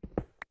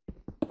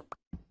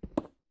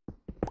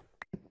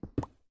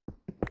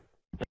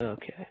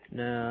 Okay,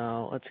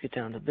 now let's get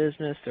down to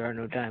business. There are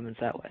no diamonds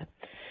that way.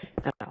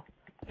 Now,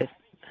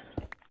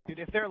 Dude,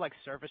 if they're like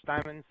surface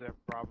diamonds, they're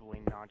probably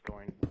not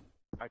going.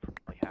 I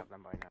probably have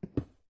them by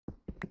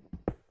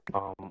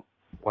now.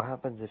 What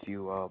happens if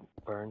you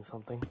burn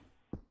something?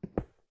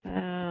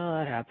 well,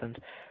 that happened.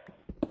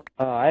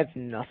 Oh, I have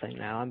nothing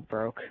now. I'm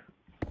broke.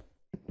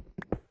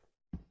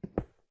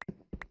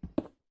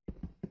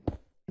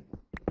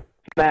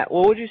 Matt,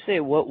 what would you say?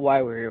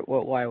 Why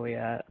we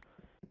at?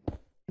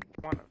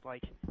 One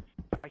like,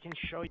 I can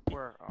show you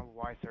where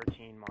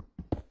Y13 mark.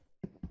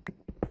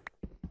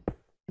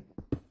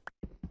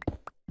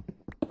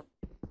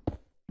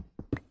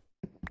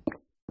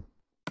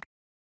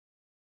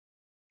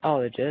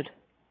 Oh, they did.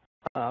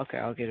 Oh, okay,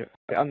 I'll get it.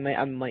 I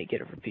might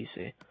get it for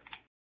PC.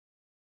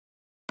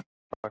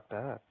 Fuck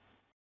that.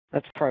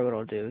 That's probably what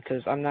I'll do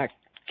because I'm not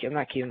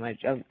keeping my.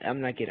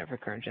 I'm not getting it for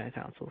current gen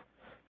console.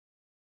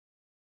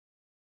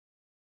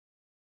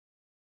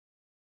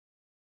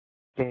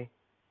 Okay.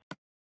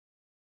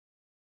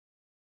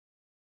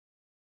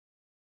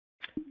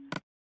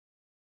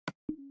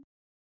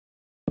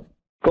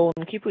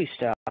 Golden, can you please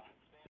stop?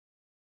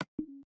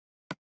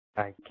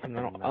 I can.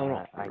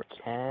 I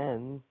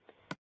can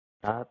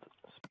not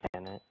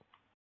spam it.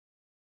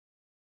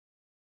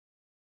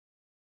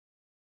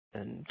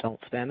 And don't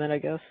spam it, I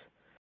guess.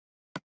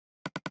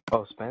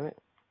 Oh, spam it?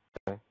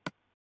 Okay.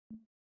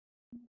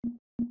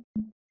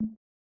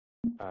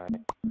 Alright.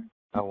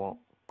 I won't.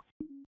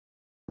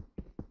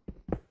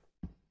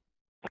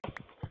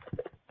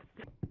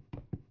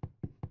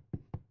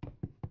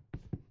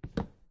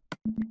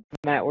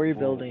 Matt, where are you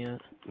building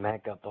it?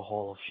 Matt got the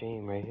Hall of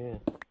Shame right here.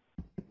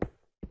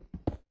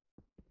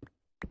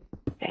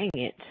 Dang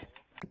it.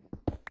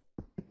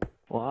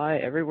 Why?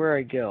 Everywhere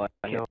I go,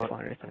 I You know can't what?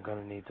 find anything. I'm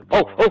gonna need to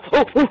Oh,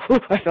 borrow.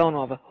 I fell in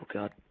lava. Oh,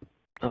 God.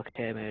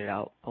 Okay, I made it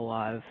out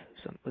alive.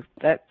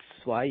 That's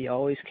why you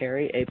always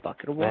carry a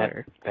bucket of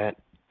water. Matt,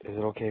 is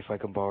it okay if I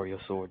can borrow your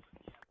sword?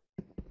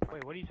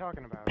 Wait, what are you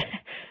talking about?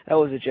 That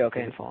was a joke.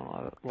 I didn't fall in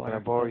lava. Can I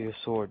borrow your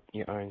sword,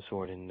 your iron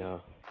sword, and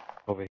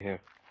over here?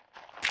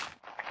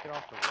 Get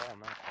off the wall,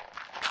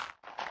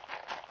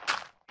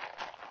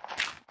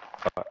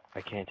 man.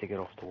 I can't take it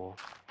off the wall.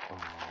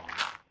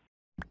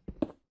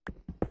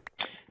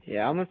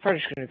 Yeah, I'm probably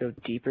just gonna go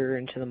deeper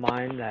into the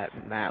mine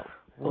that Matt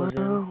was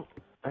in. Well,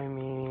 I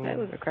mean... That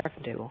was a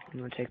crafting table. I'm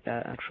gonna take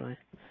that, actually.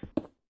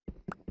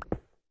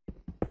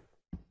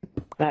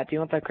 Matt, do you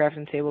want that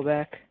crafting table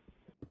back?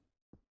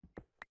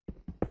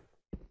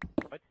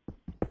 What?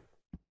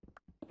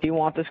 Do you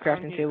want this I don't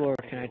crafting need a table, or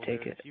crafting can I table,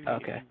 take dude. it? If you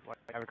Okay.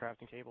 have a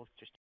crafting table,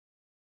 just...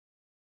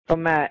 So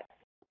Matt,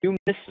 you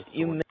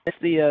missed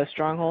the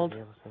stronghold?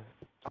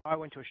 I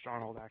went to a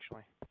stronghold,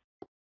 actually.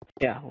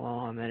 Yeah, well,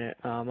 I'm in it.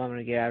 I'm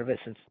gonna get out of it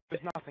since...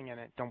 There's nothing in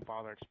it. Don't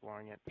bother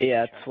exploring it.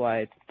 Yeah, Check. that's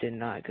why I did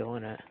not go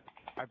in it.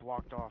 I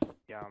blocked off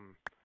the,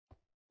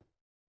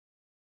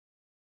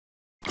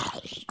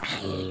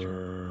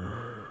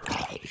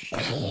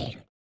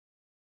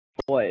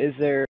 What, is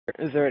there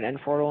an end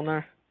portal in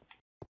there?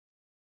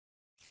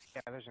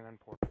 Yeah, there's an end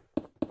port.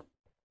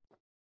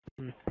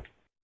 Hmm.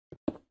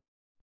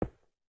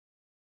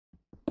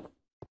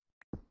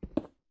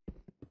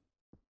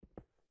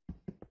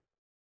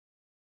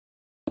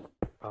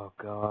 Oh,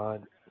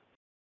 God.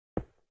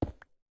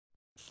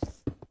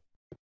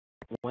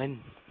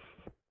 When?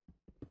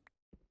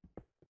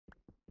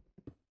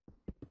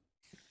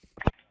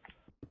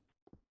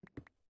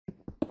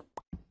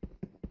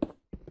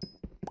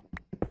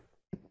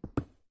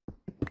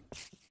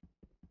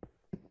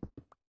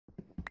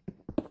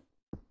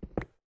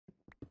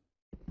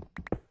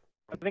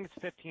 I think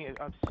it's 15,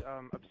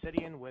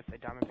 obsidian with a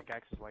diamond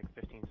pickaxe is like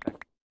 15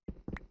 seconds.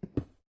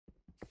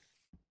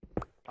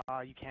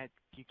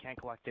 You can't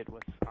collect it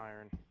with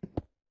iron.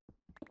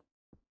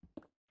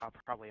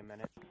 Probably a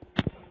minute.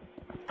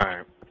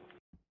 Alright.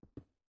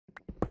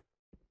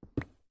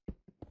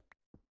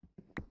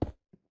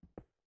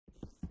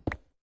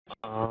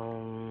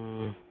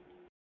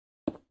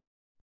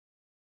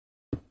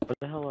 Where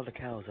the hell are the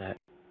cows at?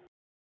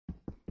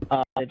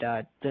 They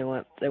died. They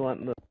went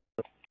moved.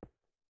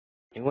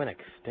 They went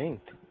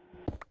extinct.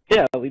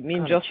 Yeah, me and What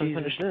kind of Justin cheese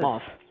finished is them this?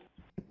 off.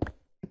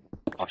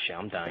 Oh shit,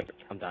 I'm dying.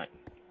 I'm dying.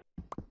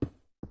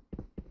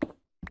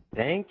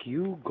 Thank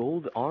you,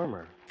 gold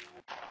armor.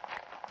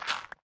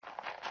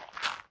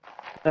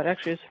 That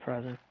actually is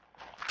surprising.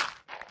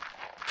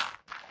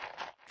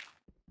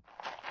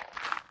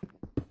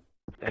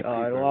 That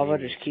God, creeper lava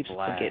made me just keeps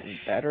splash. getting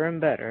better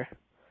and better.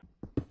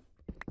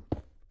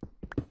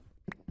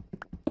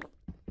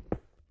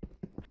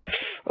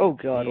 Oh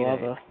God, Eat it.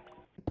 lava.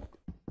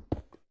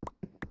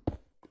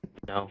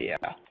 No. Yeah.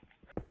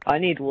 I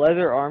need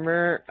leather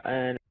armor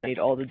and I need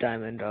all the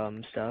diamond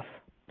stuff.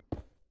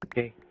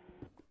 Okay.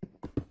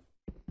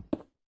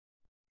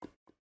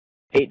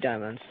 8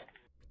 diamonds,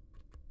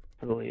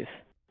 I believe.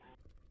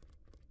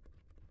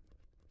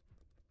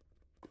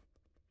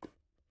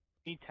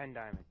 need 10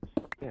 diamonds.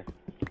 Yeah.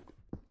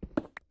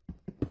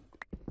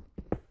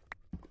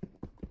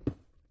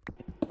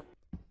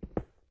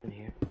 In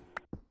here.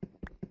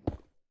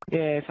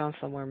 Yeah, I found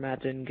somewhere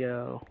Matt didn't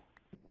go.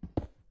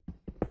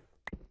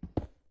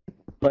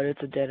 But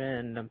it's a dead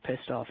end. I'm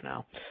pissed off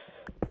now.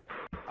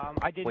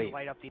 I didn't Wait,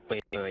 light up the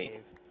wait. cave.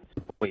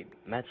 Wait,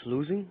 Matt's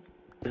losing?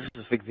 This is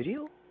a fake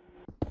video?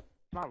 It's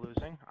not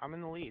losing. I'm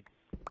in the lead.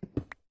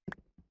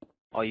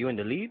 Oh, you in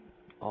the lead?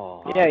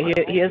 Oh. Yeah, I'm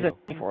he has a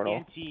in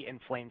portal. TNT and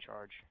flame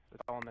charge.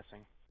 That's all I'm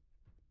missing.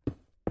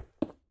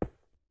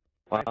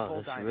 Wow, full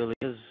this diamond. really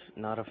is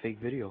not a fake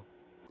video.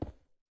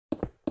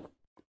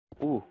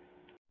 Ooh.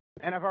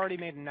 And I've already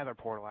made another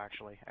portal,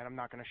 actually, and I'm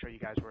not going to show you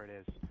guys where it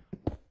is.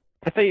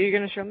 I thought you were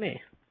gonna show me.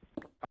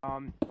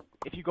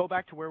 If you go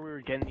back to where we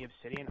were getting the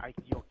obsidian,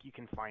 you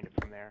can find it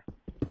from there.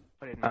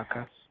 Put it in my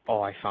house.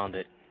 Oh, I found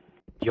it.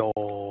 Yo.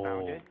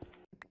 Found it?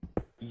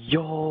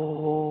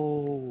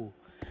 Yo.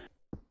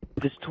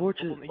 This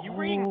torch is. You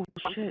reading? Oh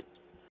shit.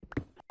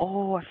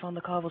 Oh, I found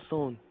the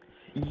cobblestone.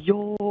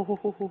 Yo.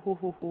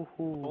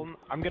 Golden,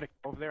 I'm going to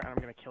go over there and I'm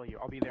going to kill you.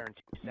 I'll be there in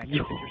 2 seconds.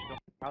 Yo. If you're still in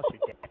the house,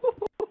 you're dead.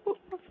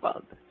 I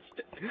found that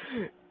shit.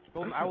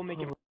 Golden, I will make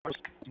it a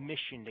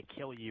mission to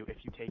kill you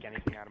if you take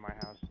anything out of my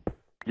house.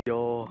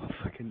 Yo, I'm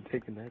fucking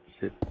taking that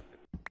shit.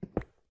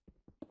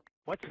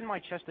 What's in my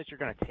chest that you're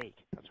going to take?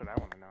 That's what I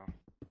want to know.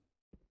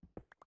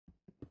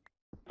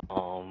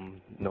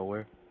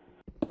 Nowhere.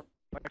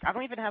 Like, I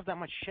don't even have that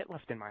much shit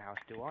left in my house,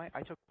 do I?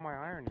 I took my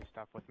iron and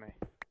stuff with me.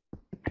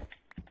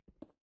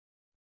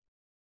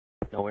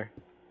 Nowhere.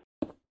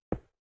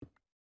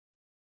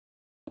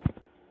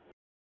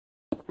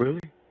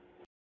 Really?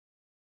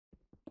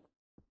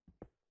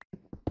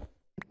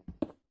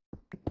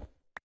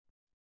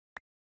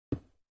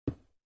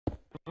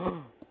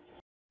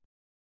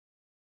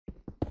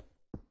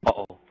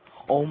 Uh-oh.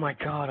 Oh my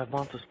god, a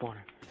monster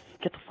spawner.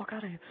 Get the fuck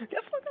out of here. Get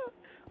the fuck out.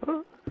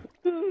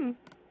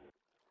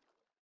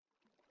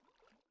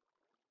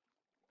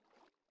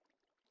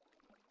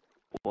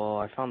 Well,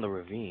 I found the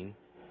ravine.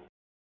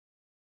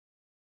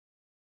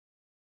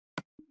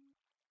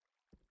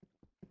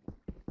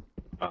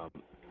 I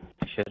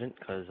shouldn't,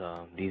 because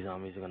these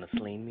zombies are gonna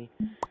slay me.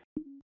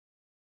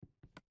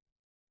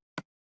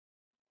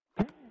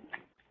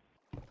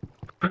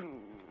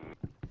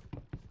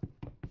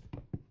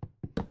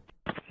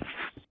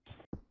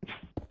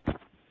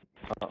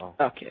 Uh-oh.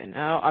 Okay,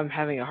 now I'm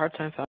having a hard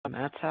time finding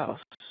Matt's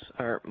house.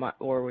 Or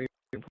we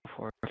were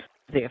before. I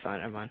think I found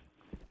it, never mind.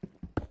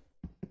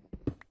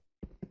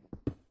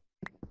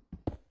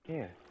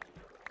 Yeah.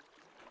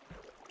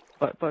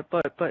 But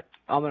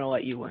I'm gonna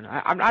let you win.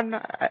 I'm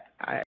not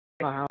I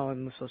don't know how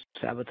I'm supposed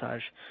to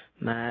sabotage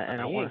Matt,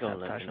 and I You want ain't to gonna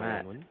let sabotage me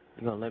Matt. win.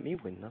 You're gonna let me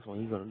win. That's what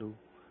you're gonna do.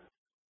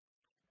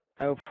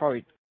 I will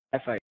probably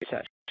if I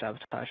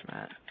sabotage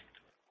Matt.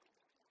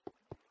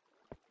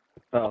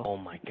 Oh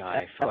my god,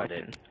 I found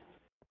question. it.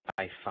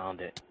 I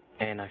found it.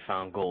 And I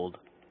found gold.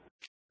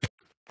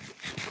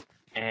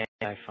 And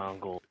I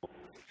found gold.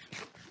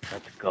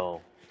 Let's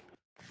go.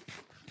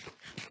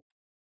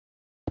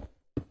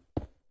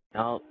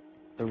 Now,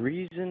 the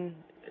reason...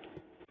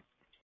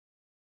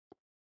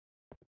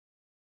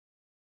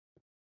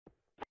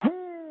 I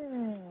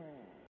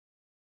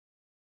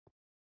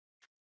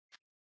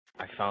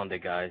found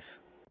it, guys.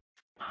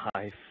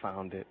 I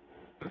found it.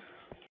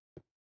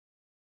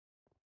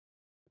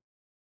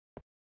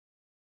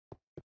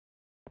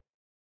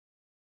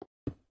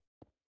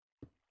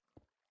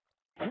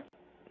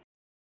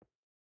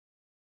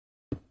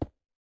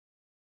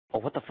 Oh,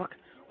 what the fuck?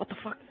 What the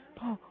fuck?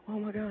 Oh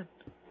my god.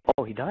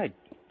 Oh, he died.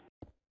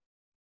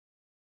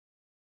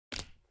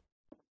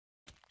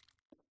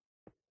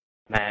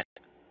 Matt,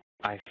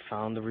 I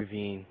found the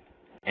ravine,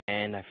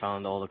 and I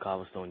found all the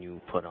cobblestone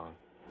you put on.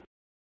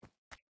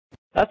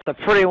 That's a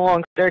pretty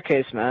long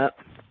staircase, Matt.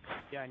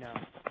 Yeah, I know.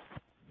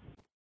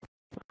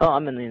 Oh,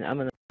 I'm in the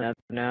net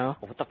now.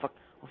 Oh, what the fuck?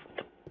 Oh, what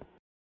the...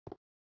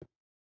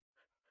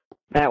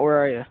 Matt, where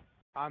are you?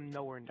 I'm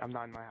not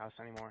in my house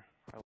anymore.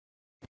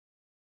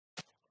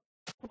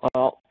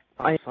 Well,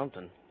 I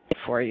something.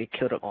 before you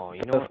killed it. Oh,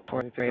 you know what?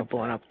 Before you got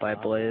blown up by a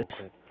blaze.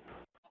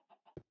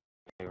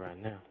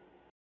 Right now.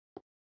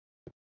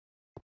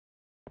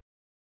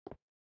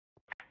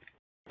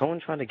 Someone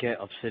trying to get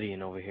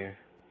obsidian over here.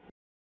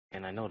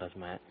 And I know that's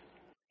Matt.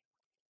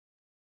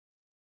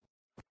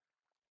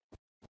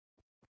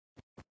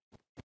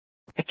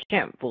 I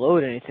can't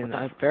load anything.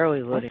 I'm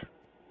barely loading.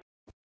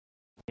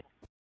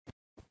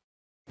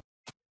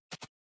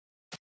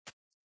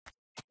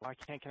 Well, I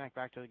can't connect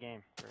back to the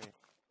game. Great.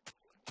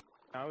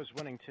 I was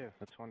winning too.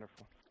 That's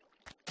wonderful.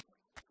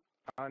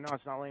 No,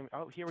 it's not letting me.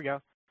 Oh, here we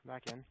go.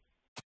 Back in.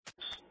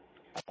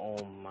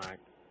 Oh my.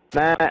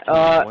 Matt,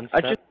 One I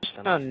step, just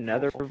then found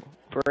another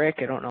brick.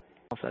 I don't know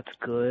if that's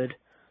good.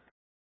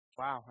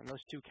 Wow, and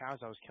those 2 cows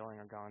I was killing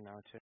are gone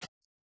now too.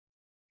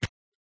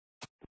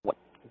 What?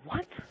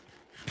 What?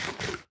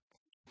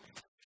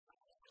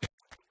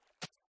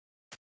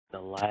 The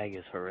lag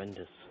is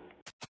horrendous.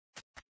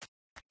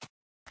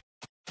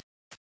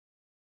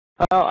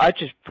 Oh, I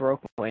just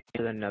broke my way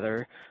into the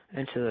nether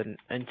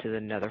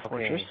Okay.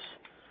 fortress.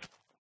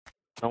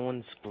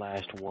 Someone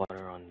splashed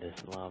water on this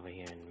lava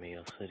here in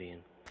Mayo City,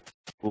 and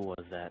who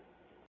was that?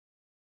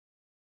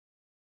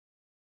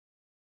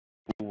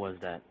 Who was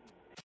that?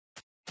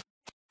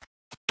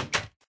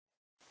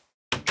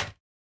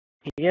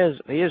 He has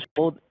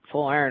full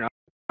iron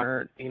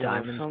armor, You know,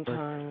 diamonds.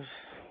 sometimes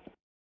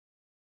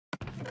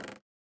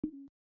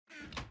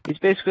He's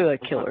basically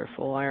like killer,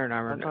 full iron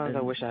armor. Sometimes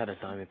I wish I had a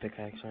diamond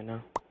pickaxe right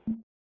now.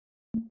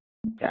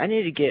 Yeah, I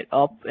need to get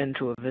up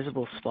into a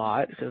visible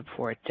spot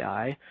before I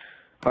die,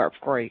 or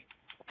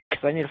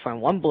because I need to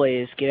find one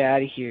blaze, get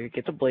out of here,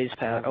 get the blaze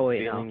I have powder. Oh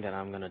wait, a no. feeling that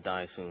I'm gonna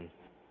die soon.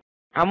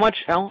 How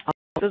much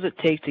does it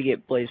take to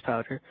get blaze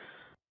powder?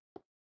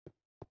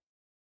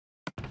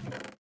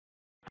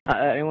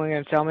 Anyone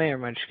gonna tell me, or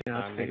am I just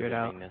gonna have to figure it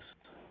out? This.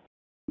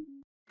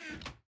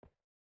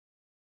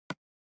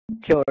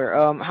 Killer,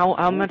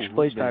 how much Ooh,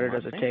 blaze who's been powder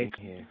does it mining take?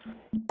 Here?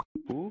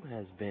 Who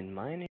has been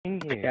mining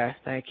here? Yeah,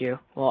 thank you.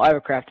 Well, I have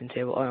a crafting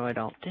table. Oh no, I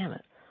don't. Damn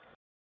it.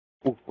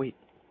 Oh wait.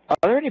 Are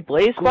there any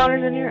blaze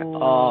spawners in here?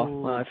 Oh,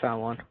 well, I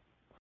found one.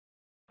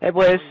 Hey,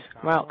 Blaze,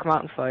 come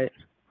out and fight.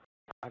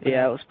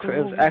 Yeah, it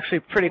was actually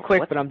pretty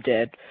quick, but I'm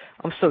dead.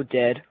 I'm so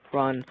dead.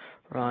 Run.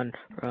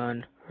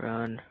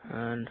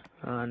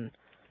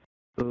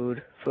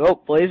 Food. Oh,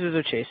 blazes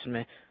are chasing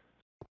me.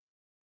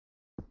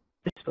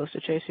 Is it supposed to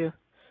chase you?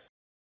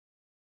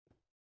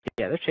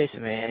 Yeah, they're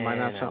chasing me, and my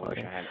map's not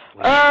loading.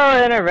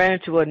 Oh, and I ran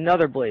into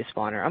another blaze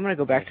spawner. I'm gonna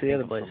go back to the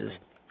other blazes.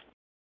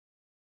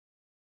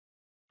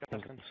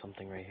 Think of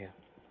something right here.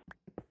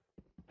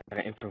 I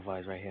gotta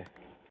improvise right here.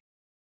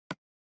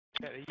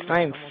 It's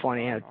not even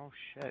funny how. Oh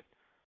shit.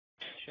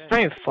 It's not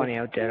even funny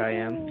how dead I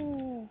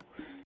am.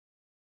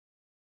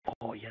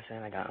 Oh yes,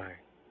 and I got iron.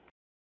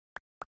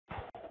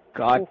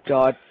 God.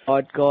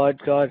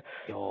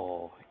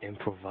 Yo,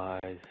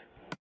 improvise.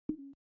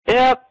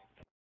 Yep.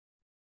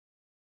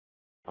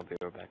 I'll be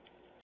right back.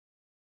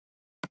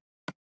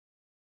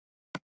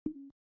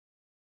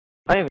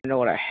 I don't even know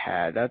what I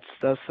had. That's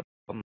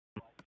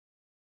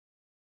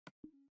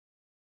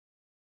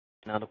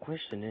Now the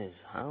question is,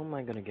 how am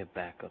I gonna get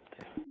back up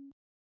there?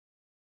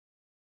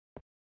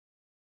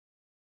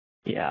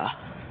 yeah.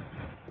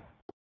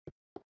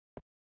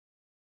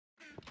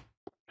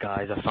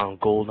 Guys, I found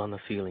gold on the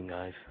ceiling,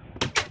 guys.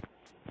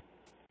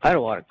 I had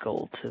a lot of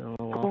gold too.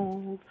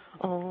 Gold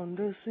on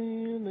the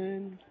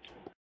ceiling.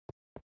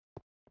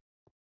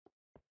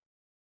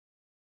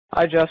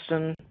 Hi,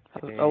 Justin.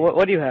 Hey. Oh,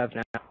 what do you have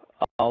now?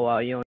 Oh wow,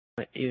 you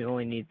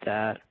only need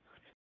that.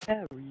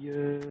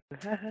 Harriet.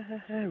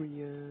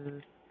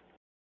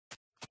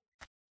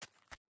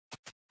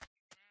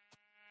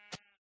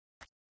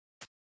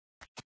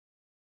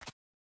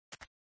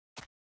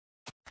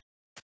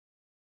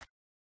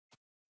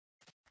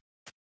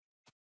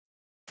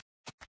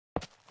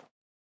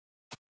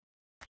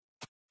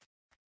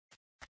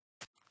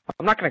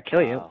 I'm not gonna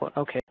kill you. Wow. Well,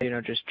 okay,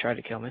 just try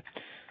to kill me.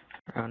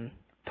 Run,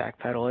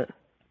 backpedal it.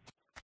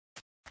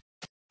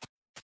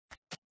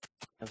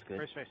 That's good.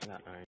 First face. I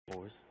got iron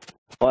ores.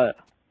 What?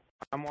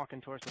 I'm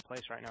walking towards the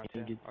place right now,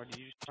 too. Get... Or did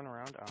you just turn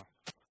around? Oh.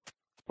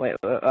 Wait.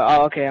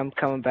 Oh, okay. I'm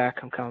coming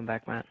back,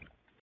 Matt.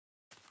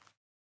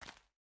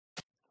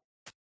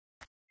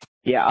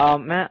 Yeah.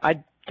 Matt,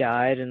 I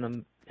died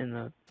in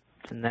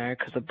there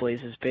because the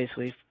blazes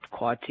basically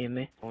quad team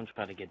me. Someone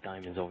try to get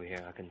diamonds over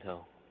here. I can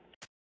tell.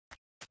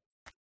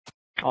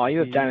 Oh, you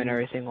have diamond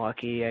everything.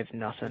 Lucky. I have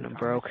nothing. I'm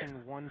broke. I'm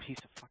missing one piece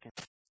of fucking.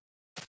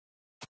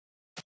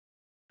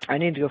 I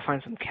need to go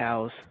find some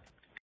cows.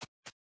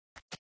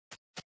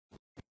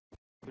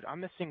 Dude, I'm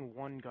missing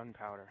one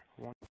gunpowder.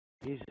 One.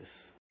 Jesus.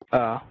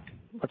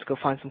 Let's go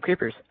find some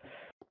creepers.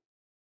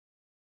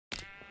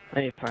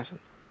 I need to find some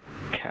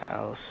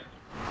cows.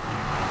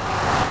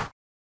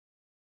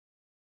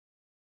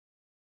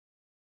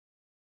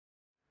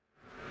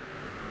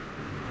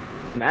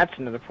 Matt's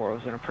into the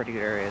portals in a pretty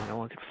good area no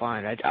one could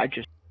find. I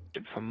just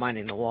from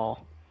mining the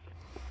wall.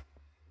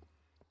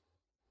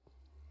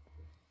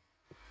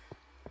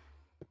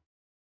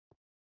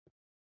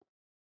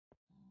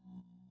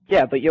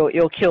 Yeah, but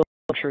you'll kill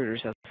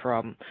intruders. That's the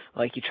problem.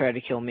 Like you tried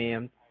to kill me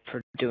and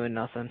for doing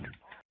nothing.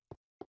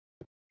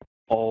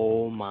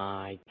 Oh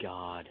my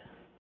god.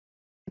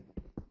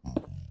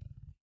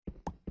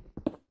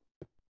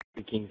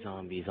 Freaking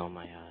zombies on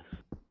my ass.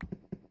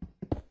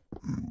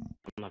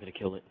 I'm not gonna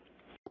kill it.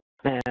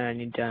 Man, I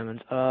need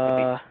diamonds.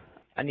 I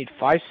need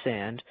 5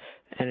 sand.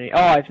 And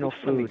I have no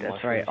food.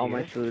 That's right. All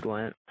my food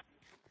went.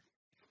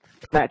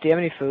 Matt, do you have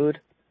any food?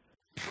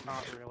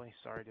 Not really.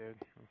 Sorry, dude.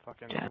 I'm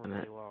fucking Damn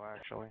really it. low,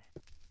 actually.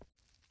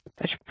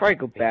 I should probably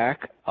go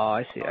back. Oh,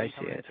 I see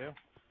it.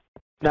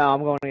 No,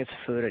 I'm going to get some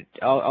food.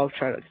 I'll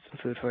try to get some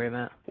food for you,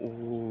 Matt.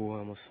 Ooh, I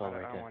almost fell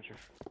right I there. want your.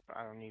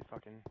 I don't need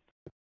fucking.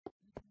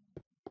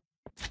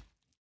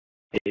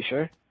 Are you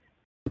sure?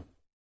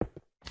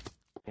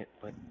 Yeah,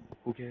 but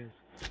who cares?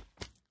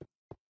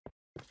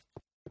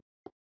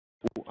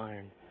 Ooh,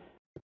 iron.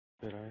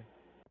 Did I?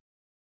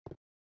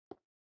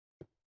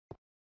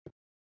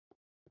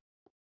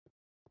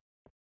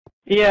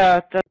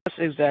 Yeah, that's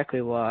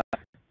exactly why.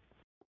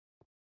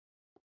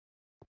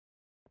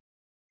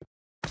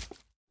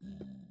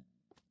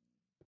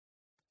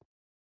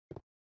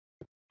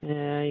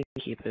 Yeah, you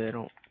can keep it. I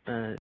don't.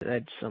 I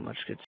had so much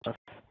good stuff.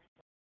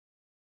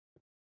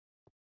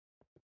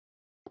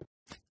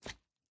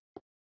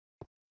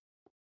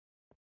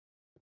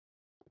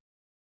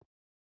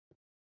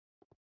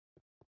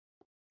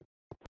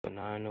 But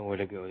now I know where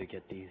to go to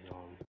get these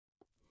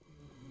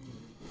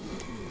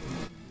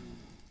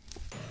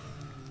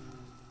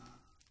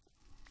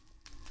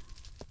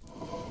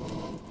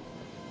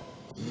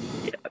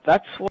Yeah,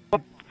 that's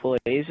what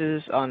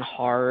blazes on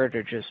hard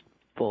are just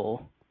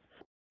bull.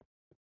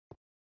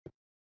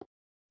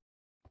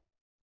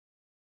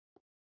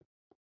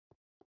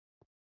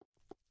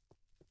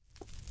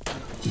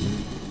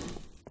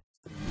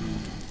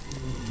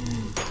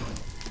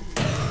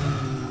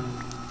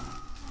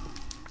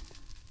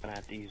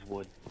 at these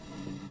wood.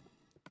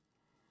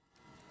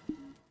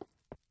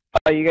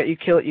 Oh, you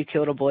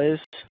killed a blaze.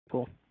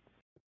 Cool.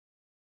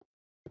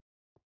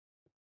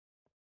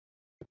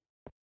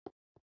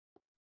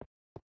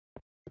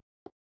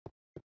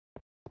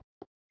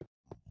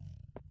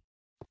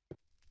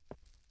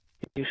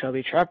 You shall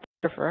be trapped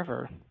there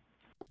forever.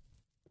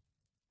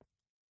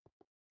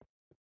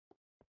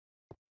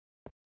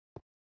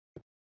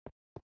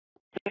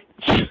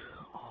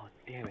 Oh,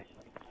 damn it.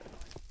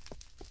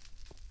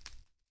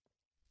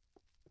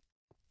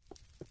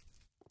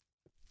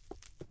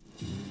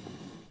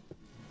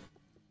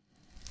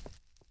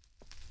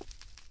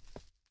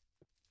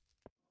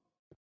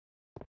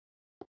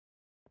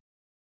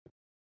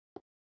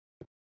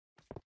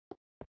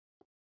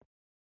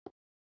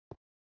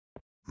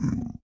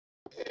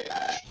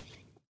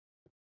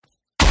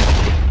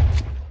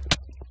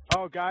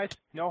 Oh, guys,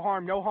 no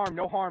harm, no harm,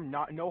 no harm,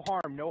 not no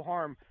harm, no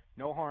harm,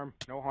 no harm,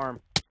 no harm.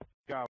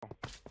 Go.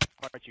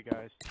 Fight you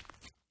guys.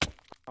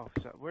 Oh,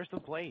 so where's the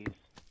blaze?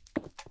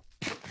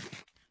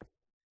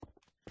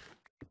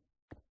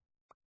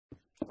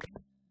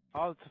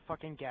 Oh, it's a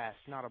fucking gas,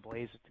 not a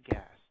blaze, it's a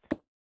gas.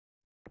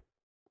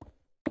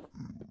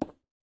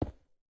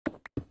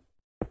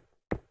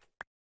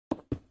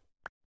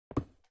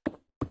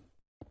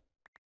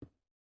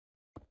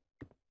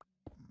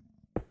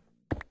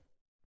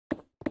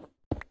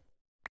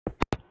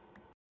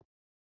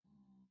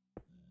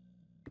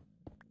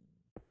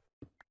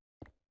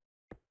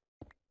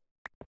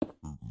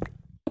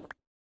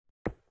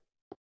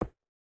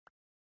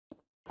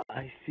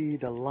 I see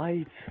the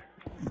light.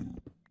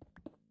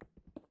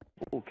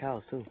 Oh,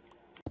 cows too.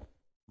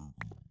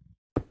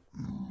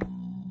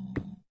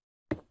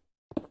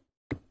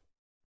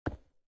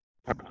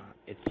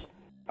 It's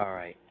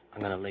alright.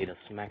 I'm gonna lay the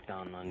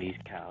smackdown on these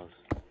cows.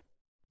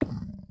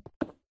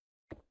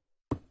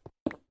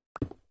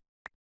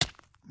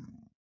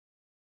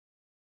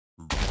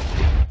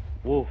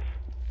 Wolf,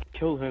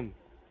 kill him.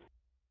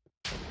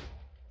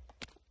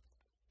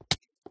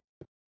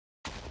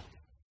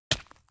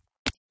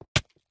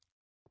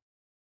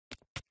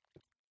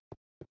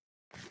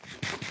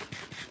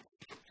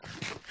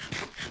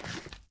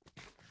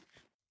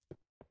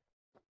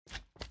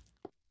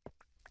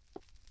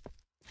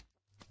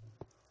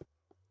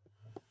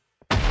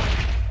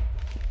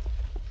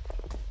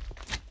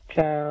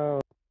 Cow.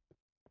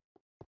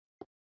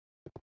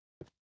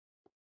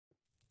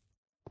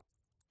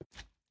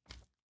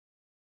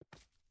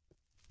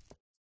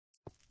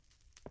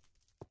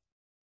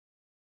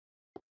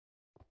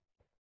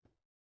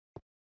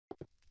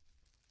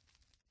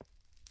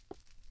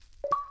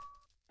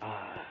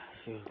 Ah,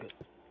 feels good.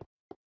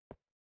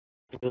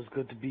 Feels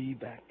good to be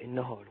back in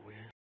the hardware.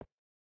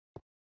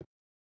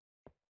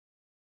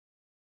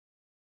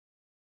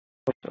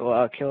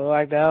 So, kill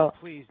lagged out.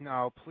 Please,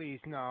 no, please,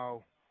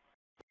 no.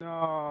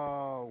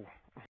 No.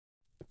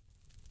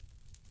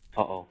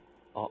 Uh-oh.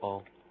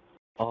 Uh-oh.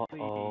 Uh-oh.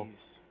 Please.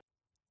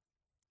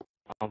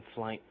 I'm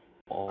flanked.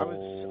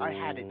 Oh. I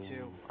had it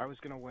too. I was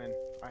gonna win.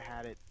 I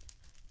had it.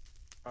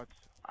 But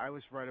I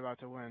was right about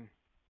to win.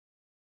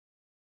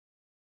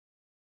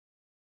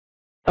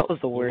 That was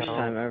the You worst know-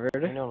 time ever.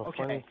 You know the Okay,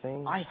 funny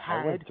thing? I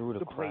had went through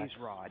the cracks. blaze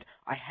rod.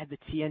 I had the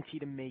TNT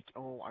to make.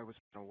 Oh, I was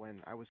gonna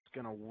win. I was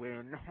gonna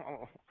win.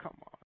 Oh, come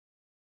on.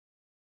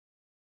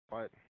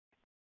 But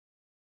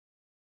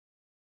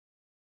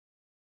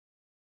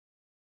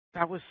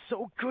that was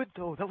so good,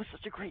 though. That was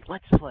such a great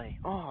Let's Play.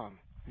 Oh,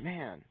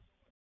 man.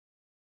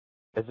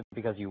 Is it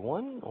because you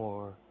won,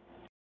 or?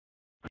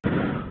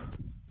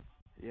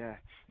 Yeah.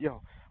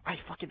 Yo, I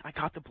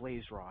got the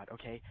blaze rod,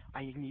 okay?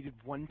 I needed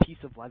one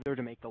piece of leather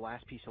to make the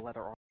last piece of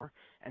leather armor,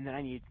 and then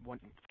I need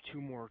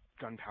two more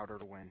gunpowder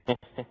to win.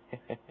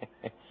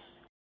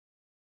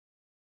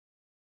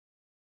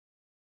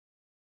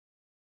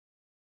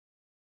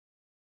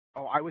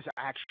 Oh, I was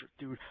actually,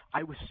 dude,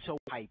 I was so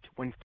hyped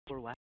when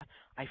Fuller left.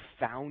 I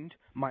found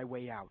my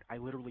way out. I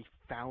literally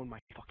found my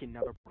fucking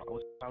nether portal. I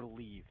was about to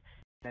leave.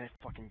 Then it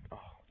fucking, oh,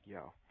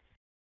 yo.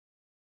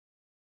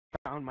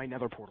 Found my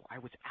nether portal. I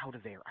was out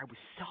of there. I was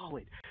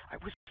solid. I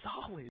was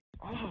solid.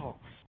 Oh.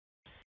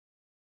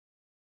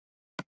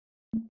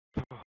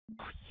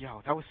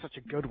 Yo, that was such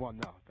a good one,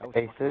 though. That was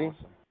Hey, fucking City?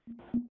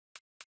 awesome.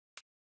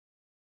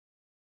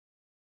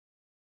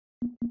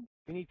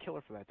 We need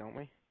killer for that, don't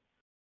we?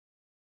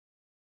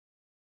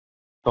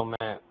 So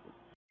Matt,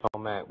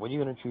 when are you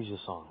gonna choose your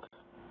song?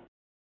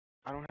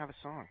 I don't have a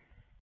song.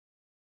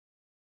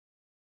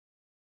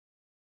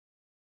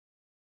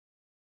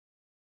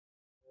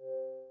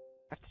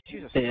 I have to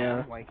choose a song.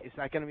 Yeah. Like, is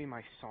that gonna be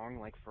my song,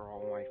 like, for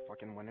all my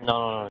fucking winners?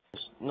 No.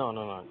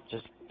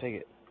 Just pick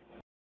it.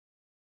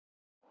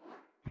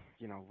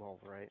 You know, lol,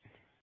 right?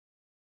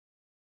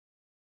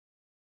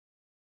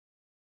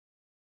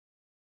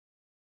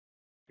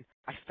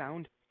 I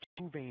found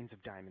 2 veins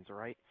of diamonds,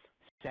 alright?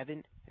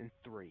 7 and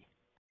 3.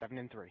 7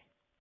 and 3.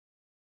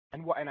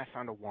 And what? And I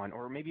found a 1,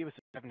 or maybe it was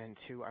 7 and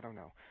 2. I don't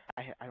know.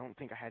 I don't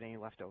think I had any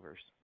leftovers.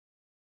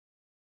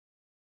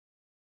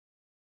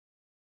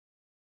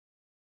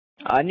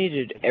 I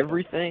needed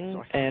everything,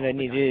 So and I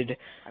needed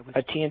was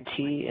a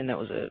TNT, and that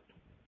was it.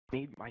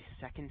 made my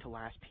second to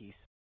last piece.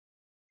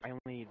 I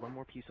only need 1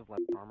 more piece of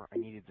leather armor. I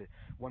needed the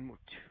 1 more.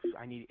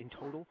 I need in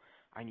total.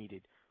 I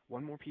needed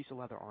 1 more piece of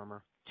leather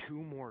armor, 2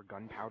 more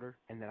gunpowder,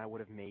 and then I would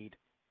have made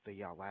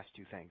the last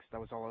 2 things. That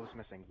was all I was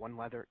missing. 1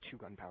 leather, 2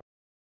 gunpowder.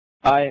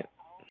 I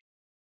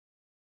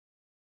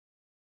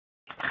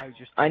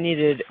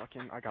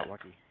got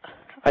lucky.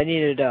 I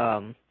needed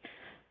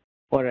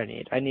what I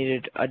need. I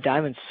needed a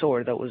diamond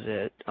sword. That was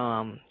it.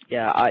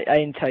 Yeah, I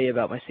didn't tell you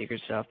about my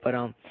secret stuff, but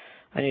I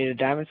needed a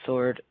diamond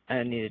sword and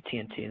I needed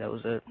TNT. That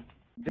was it.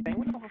 Did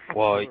anyone ever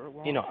Well,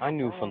 you know, I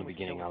knew from the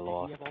beginning I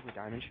lost. Do you have all the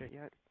diamond shit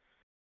yet?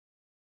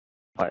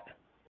 What?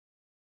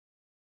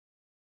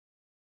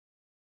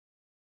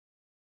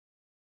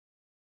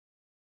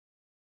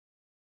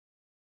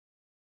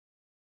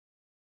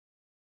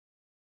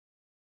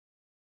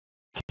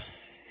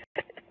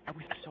 I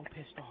was so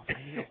pissed off. I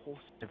need a whole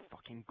set of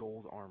fucking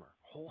gold armor.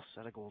 Whole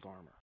set of gold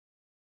armor.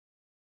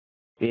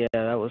 Yeah,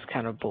 that was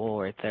kind of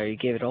bull right there. You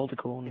gave it all to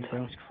gold And I too.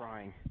 was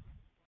crying.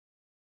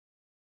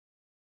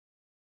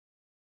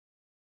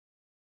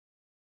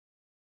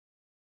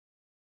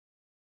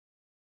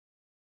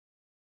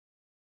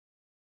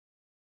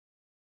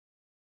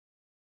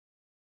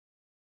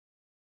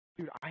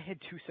 Dude, I had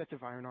 2 sets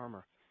of iron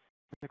armor.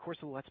 In the course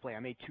of the Let's Play, I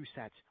made 2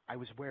 sets. I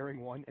was wearing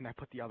one, and I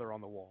put the other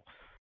on the wall.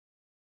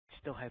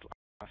 Still had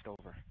left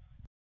over.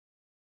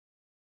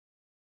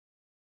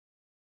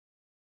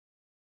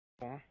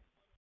 Huh?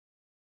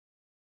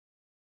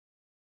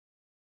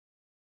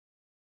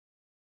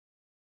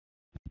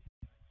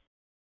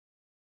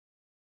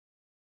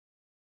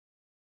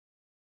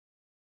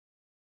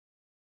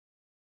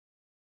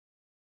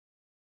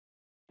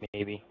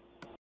 Maybe.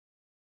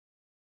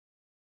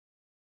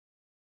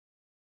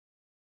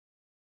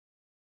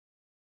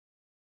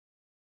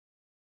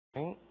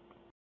 Right?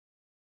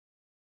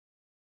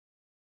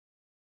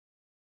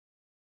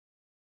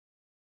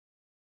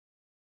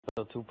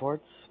 So 2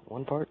 parts?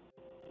 1 part?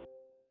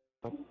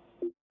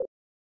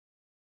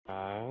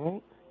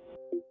 Alright.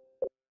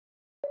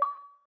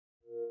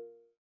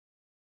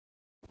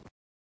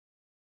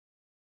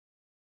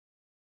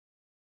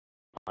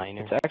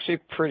 Minor. It's actually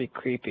pretty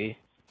creepy.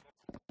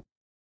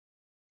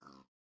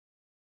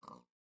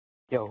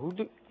 Yo,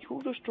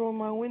 who destroyed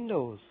my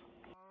windows?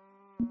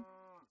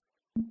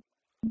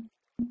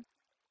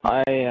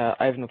 I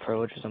have no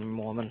privileges. I'm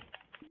a woman.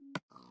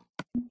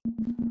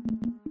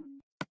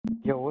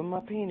 Yo, where my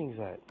paintings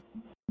at?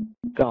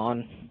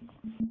 Gone.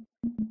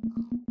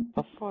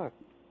 The fuck?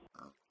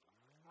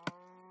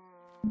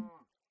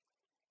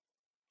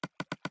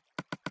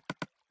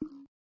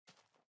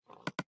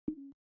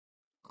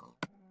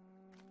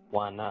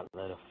 Why not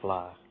let it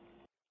fly?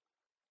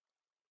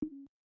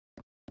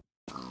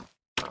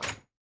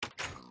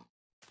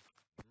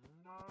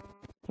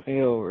 We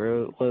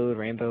go load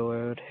Rainbow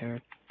Road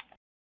here.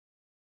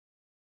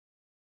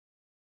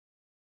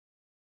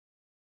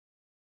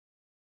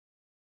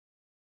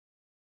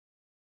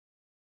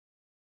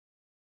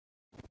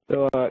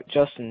 So,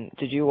 Justin,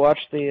 did you watch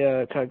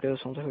the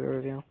Cogdos Multiplayer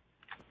review?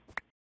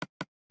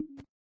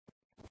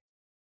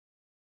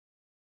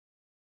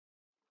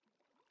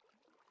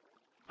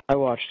 I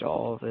watched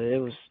all of it. It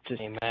was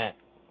just... Hey, Matt.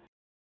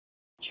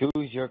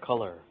 Choose your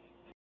color.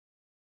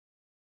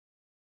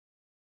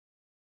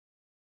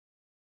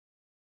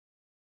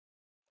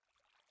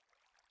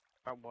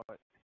 About what?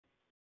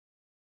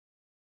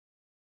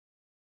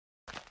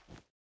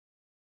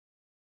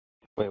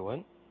 Wait,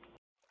 what?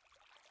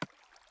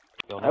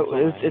 Yo,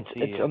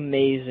 It's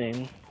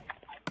amazing.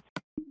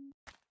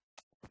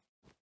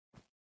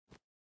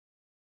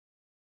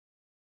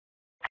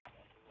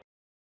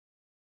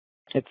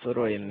 It's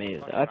literally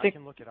amazing. I think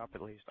can look it up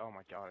at least. Oh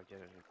my god, I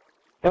did it.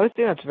 the only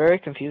thing that's very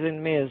confusing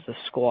to me is the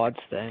squads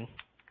thing.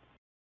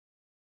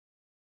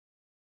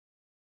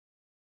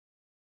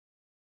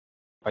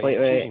 Are Wait, you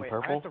wait. choosing Wait, I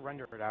purple? have to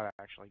render it out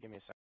actually. Give me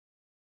a second.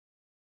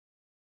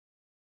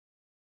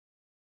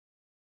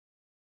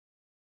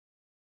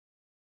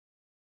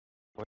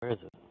 Where is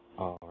it?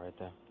 Oh, right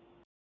there.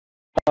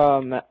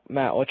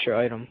 Matt, what's your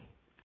item?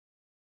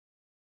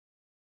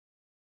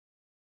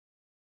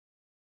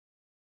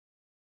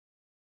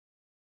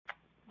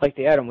 Like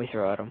the item we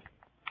throw at him.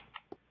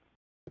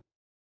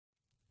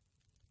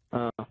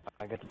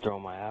 I get to throw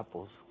my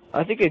apples.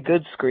 I think a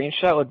good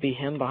screenshot would be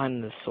him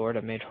behind the sword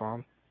I made for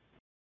him.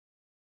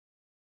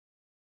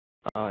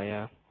 Oh,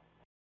 yeah.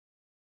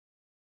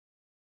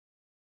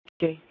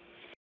 Okay.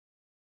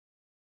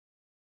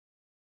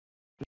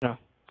 No.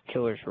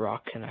 Killer's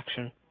Rock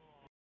connection.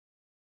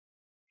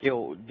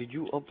 Yo, did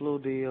you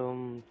upload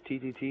the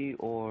TTT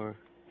or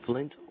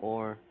Flint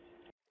or?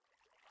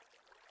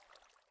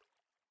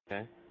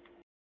 Okay.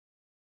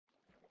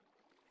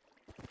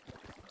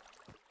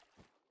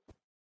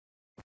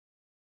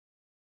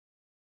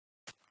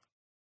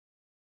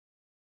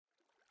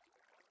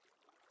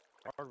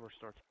 Hardware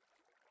store.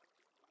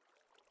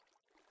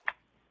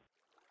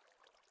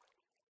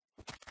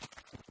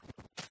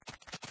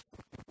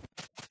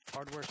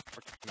 Hardware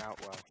store came out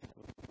well.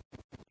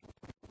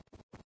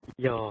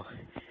 Yo,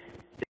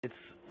 it's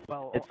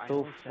Well, it's I so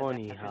only said that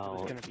funny because it how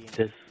was gonna be in this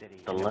the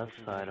city, the and it left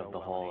wasn't gonna side go of the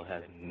well hall in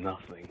has Uneditited.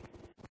 nothing.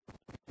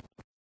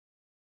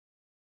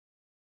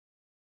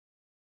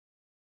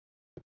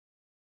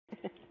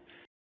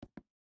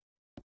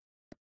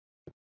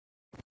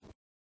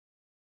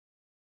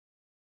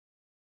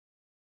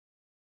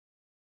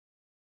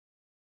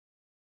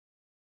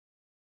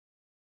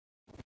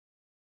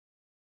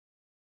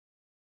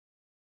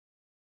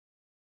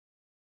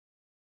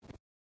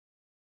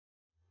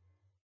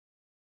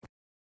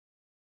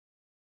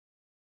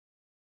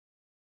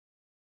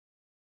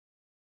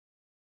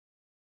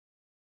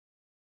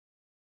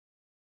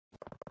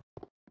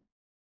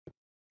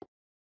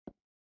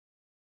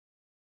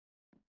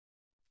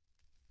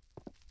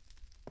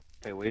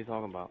 Hey, what are you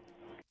talking about?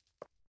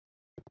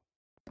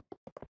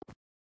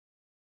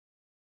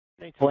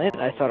 Hey, Flint,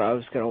 I tomorrow thought I should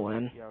was gonna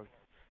win. be,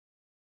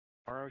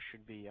 tomorrow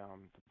should be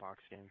the box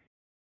game.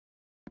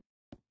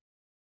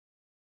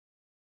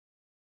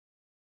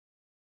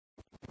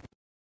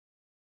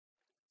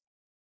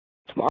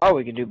 Tomorrow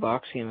we can do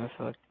box game if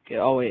I get.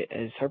 Oh wait,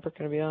 is Herbert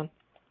gonna be on?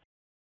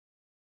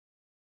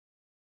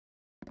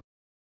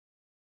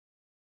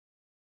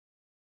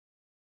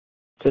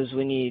 Because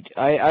we need.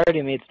 I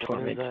already made the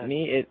When is tournament. To that?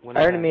 me, When I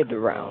is already that? made the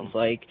 'Cause, rounds.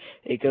 Like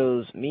it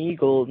goes me,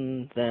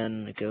 Golden,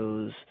 then it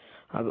goes.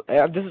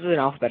 This is in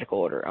alphabetical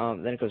order.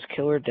 Then it goes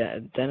Killer,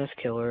 Dennis,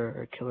 Killer,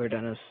 or Killer,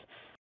 Dennis.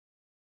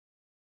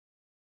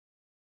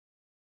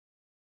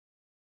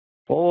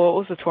 Well, what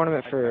was the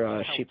tournament for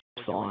That's how Sheep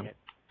we're still doing on? it.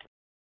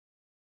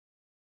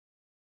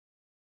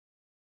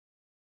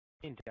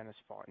 Me and Dennis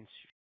fought in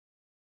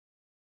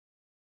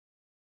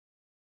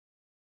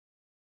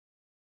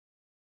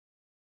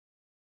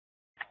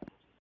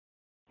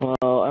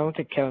Well, I don't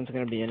think Kevin's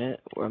gonna be in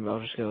it. I'll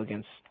just go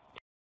against.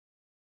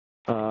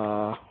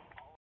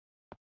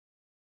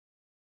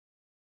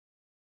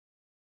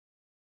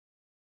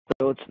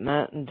 So it's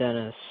Matt and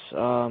Dennis.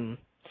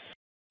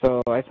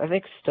 So I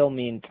think still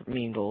me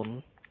and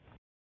Golden.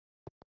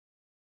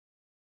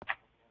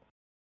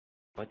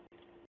 What?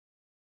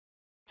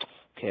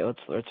 Okay,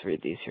 let's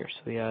read these here.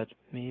 So we got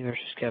me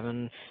versus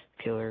Kevin,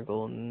 Killer,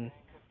 Golden.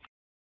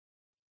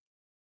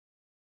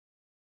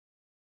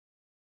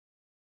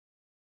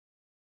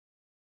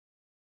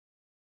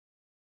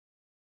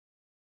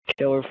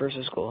 Killer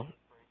versus Golden.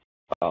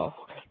 Oh,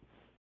 okay.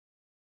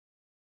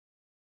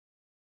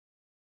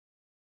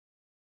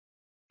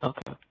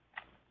 Okay.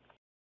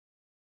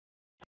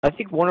 I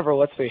think one of our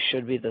let's plays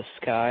should be the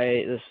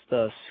sky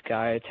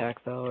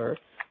attack though, or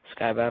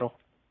sky battle.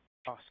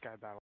 Oh, Sky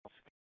Battle.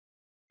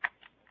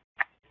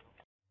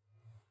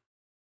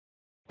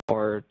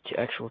 Or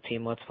actual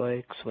team let's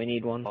play, 'cause we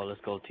need one. Oh,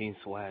 let's go Team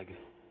Swag.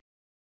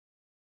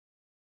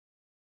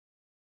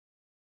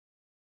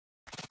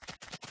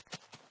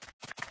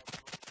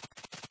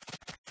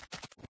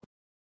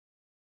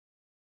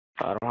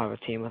 I don't have a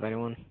team with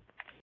anyone.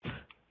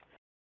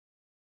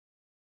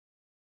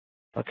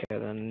 Okay,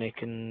 then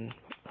Nick and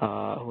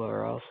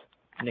whoever else.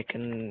 Nick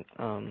and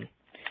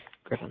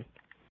Griffin.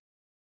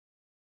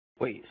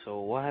 Wait, so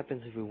what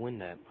happens if we win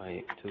that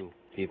by 2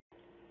 people?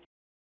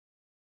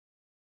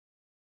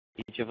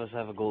 Each of us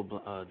have a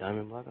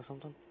diamond block or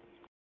something?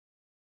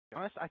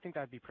 Honest, I think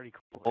that'd be pretty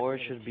cool. Or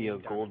If it we had should be a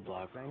team gold diamond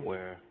block thing.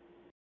 where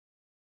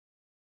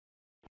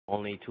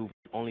only two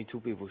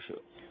people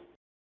should.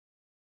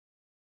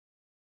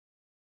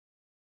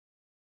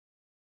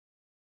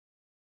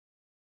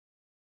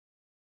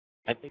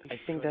 I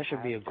think that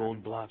should be a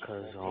gold block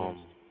because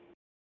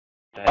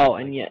Oh,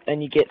 and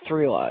you get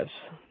 3 lives.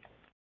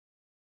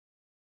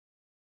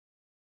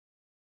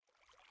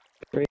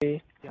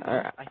 3.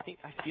 Yeah,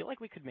 I feel like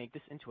we could make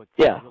this into a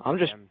Yeah, real I'm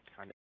just- GM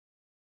kind of.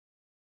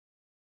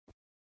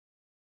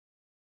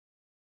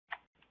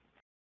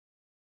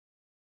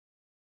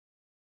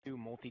 Do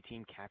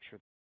multi-team capture.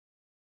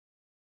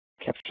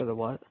 Capture the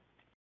what?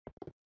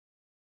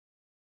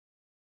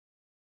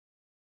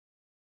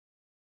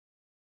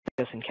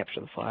 I guess and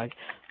capture the flag.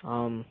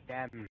 Them.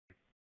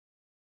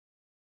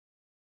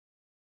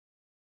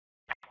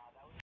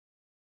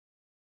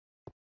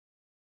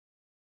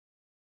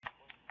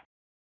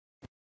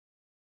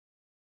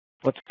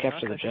 Let's No,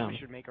 capture the 'cause I think gem. we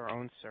should make our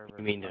own server.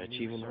 You mean the a new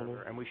achievement server,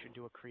 hunter? and we should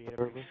do a creative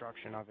Server?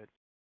 construction of it.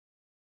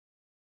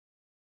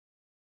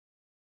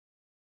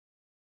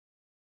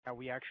 Yeah,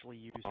 we actually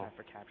use that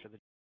for capture the.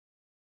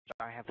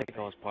 I have. I think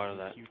I was part of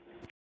that.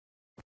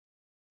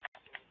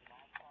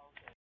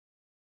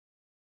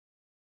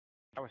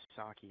 That was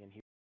Saki, and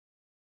he.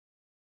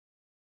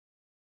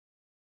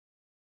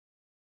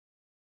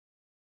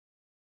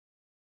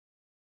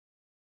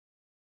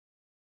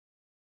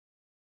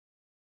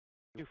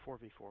 Do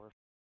 4v4.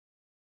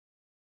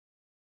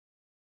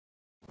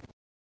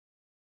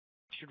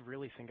 Should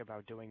really think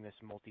about doing this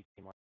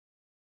multi-team.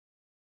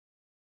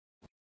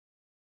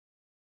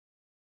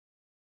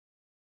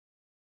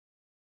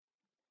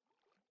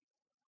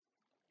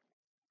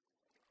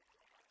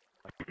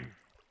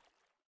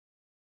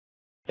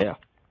 Yeah.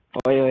 Oh,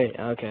 wait.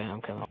 Okay,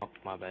 I'm coming. Oh,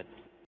 my bad.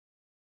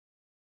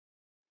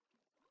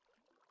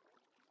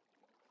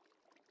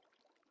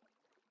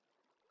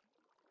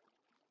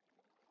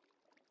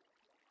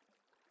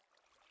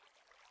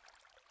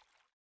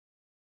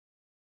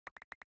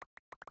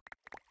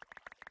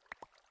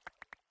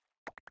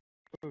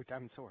 Ooh,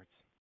 diamond swords.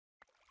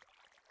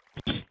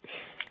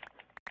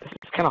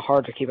 It's kind of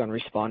hard to keep on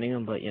respawning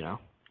them, but you know.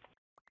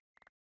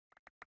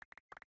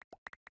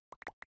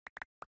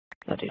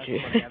 Not too That's too.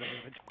 running out of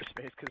inventory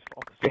space because of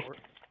all the swords.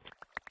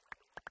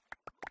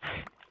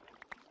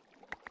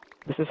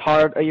 This is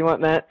hard. Oh, you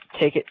want Matt?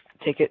 Take it.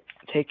 Take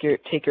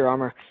your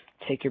armor.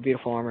 Take your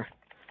beautiful armor.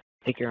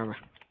 Take your armor.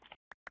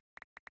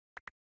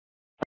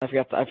 I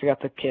forgot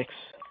the kicks.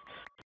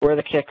 Where are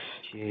the kicks?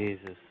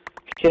 Jesus.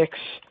 Kicks.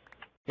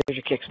 Here's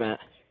your kicks, Matt.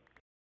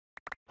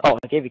 Oh,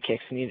 I gave you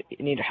kicks. You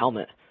need a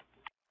helmet.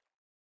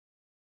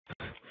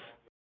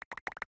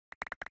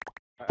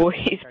 Boy,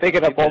 he's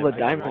picking up all the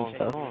diamond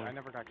stuff. I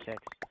never got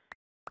kicks.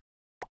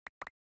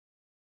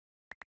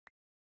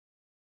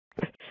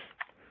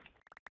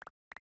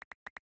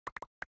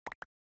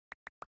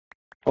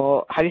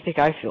 Well, how do you think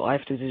I feel? I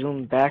have to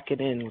zoom back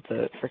and in with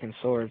the freaking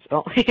swords.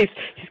 Oh, he's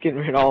getting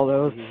rid of all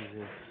those.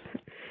 Jesus.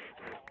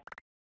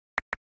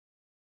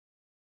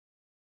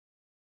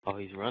 Oh,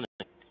 he's running.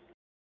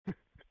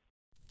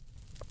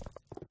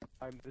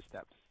 I'm the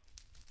steps.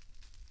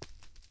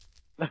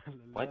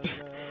 What?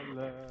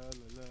 La,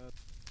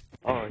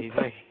 Oh, he's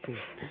like.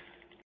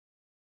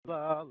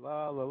 la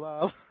la la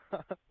la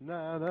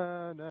na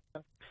na na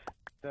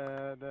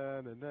na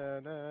na na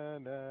na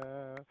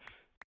na.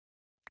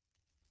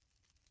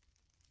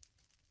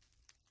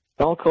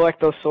 Don't collect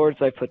those swords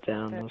I put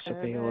down. Those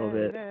took me a little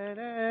bit.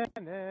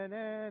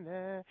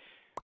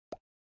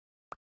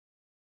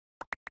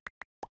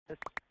 This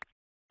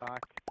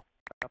stock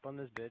up on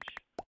this bitch.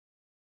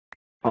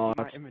 Oh,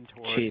 My that's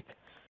inventory. cheap.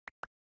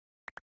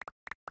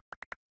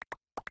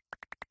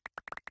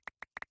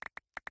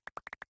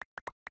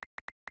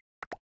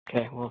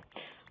 Okay,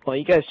 well,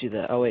 you guys do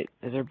that. Oh wait,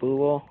 is there blue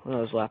wool? No,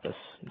 there's lapis.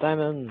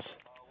 Diamonds.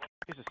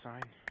 Here's a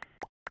sign.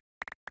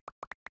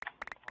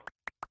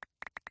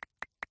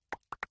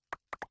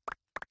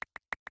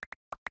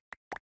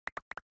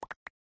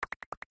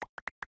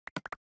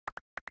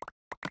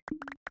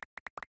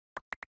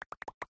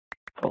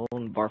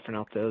 Golden, barfing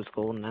out those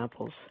golden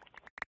apples.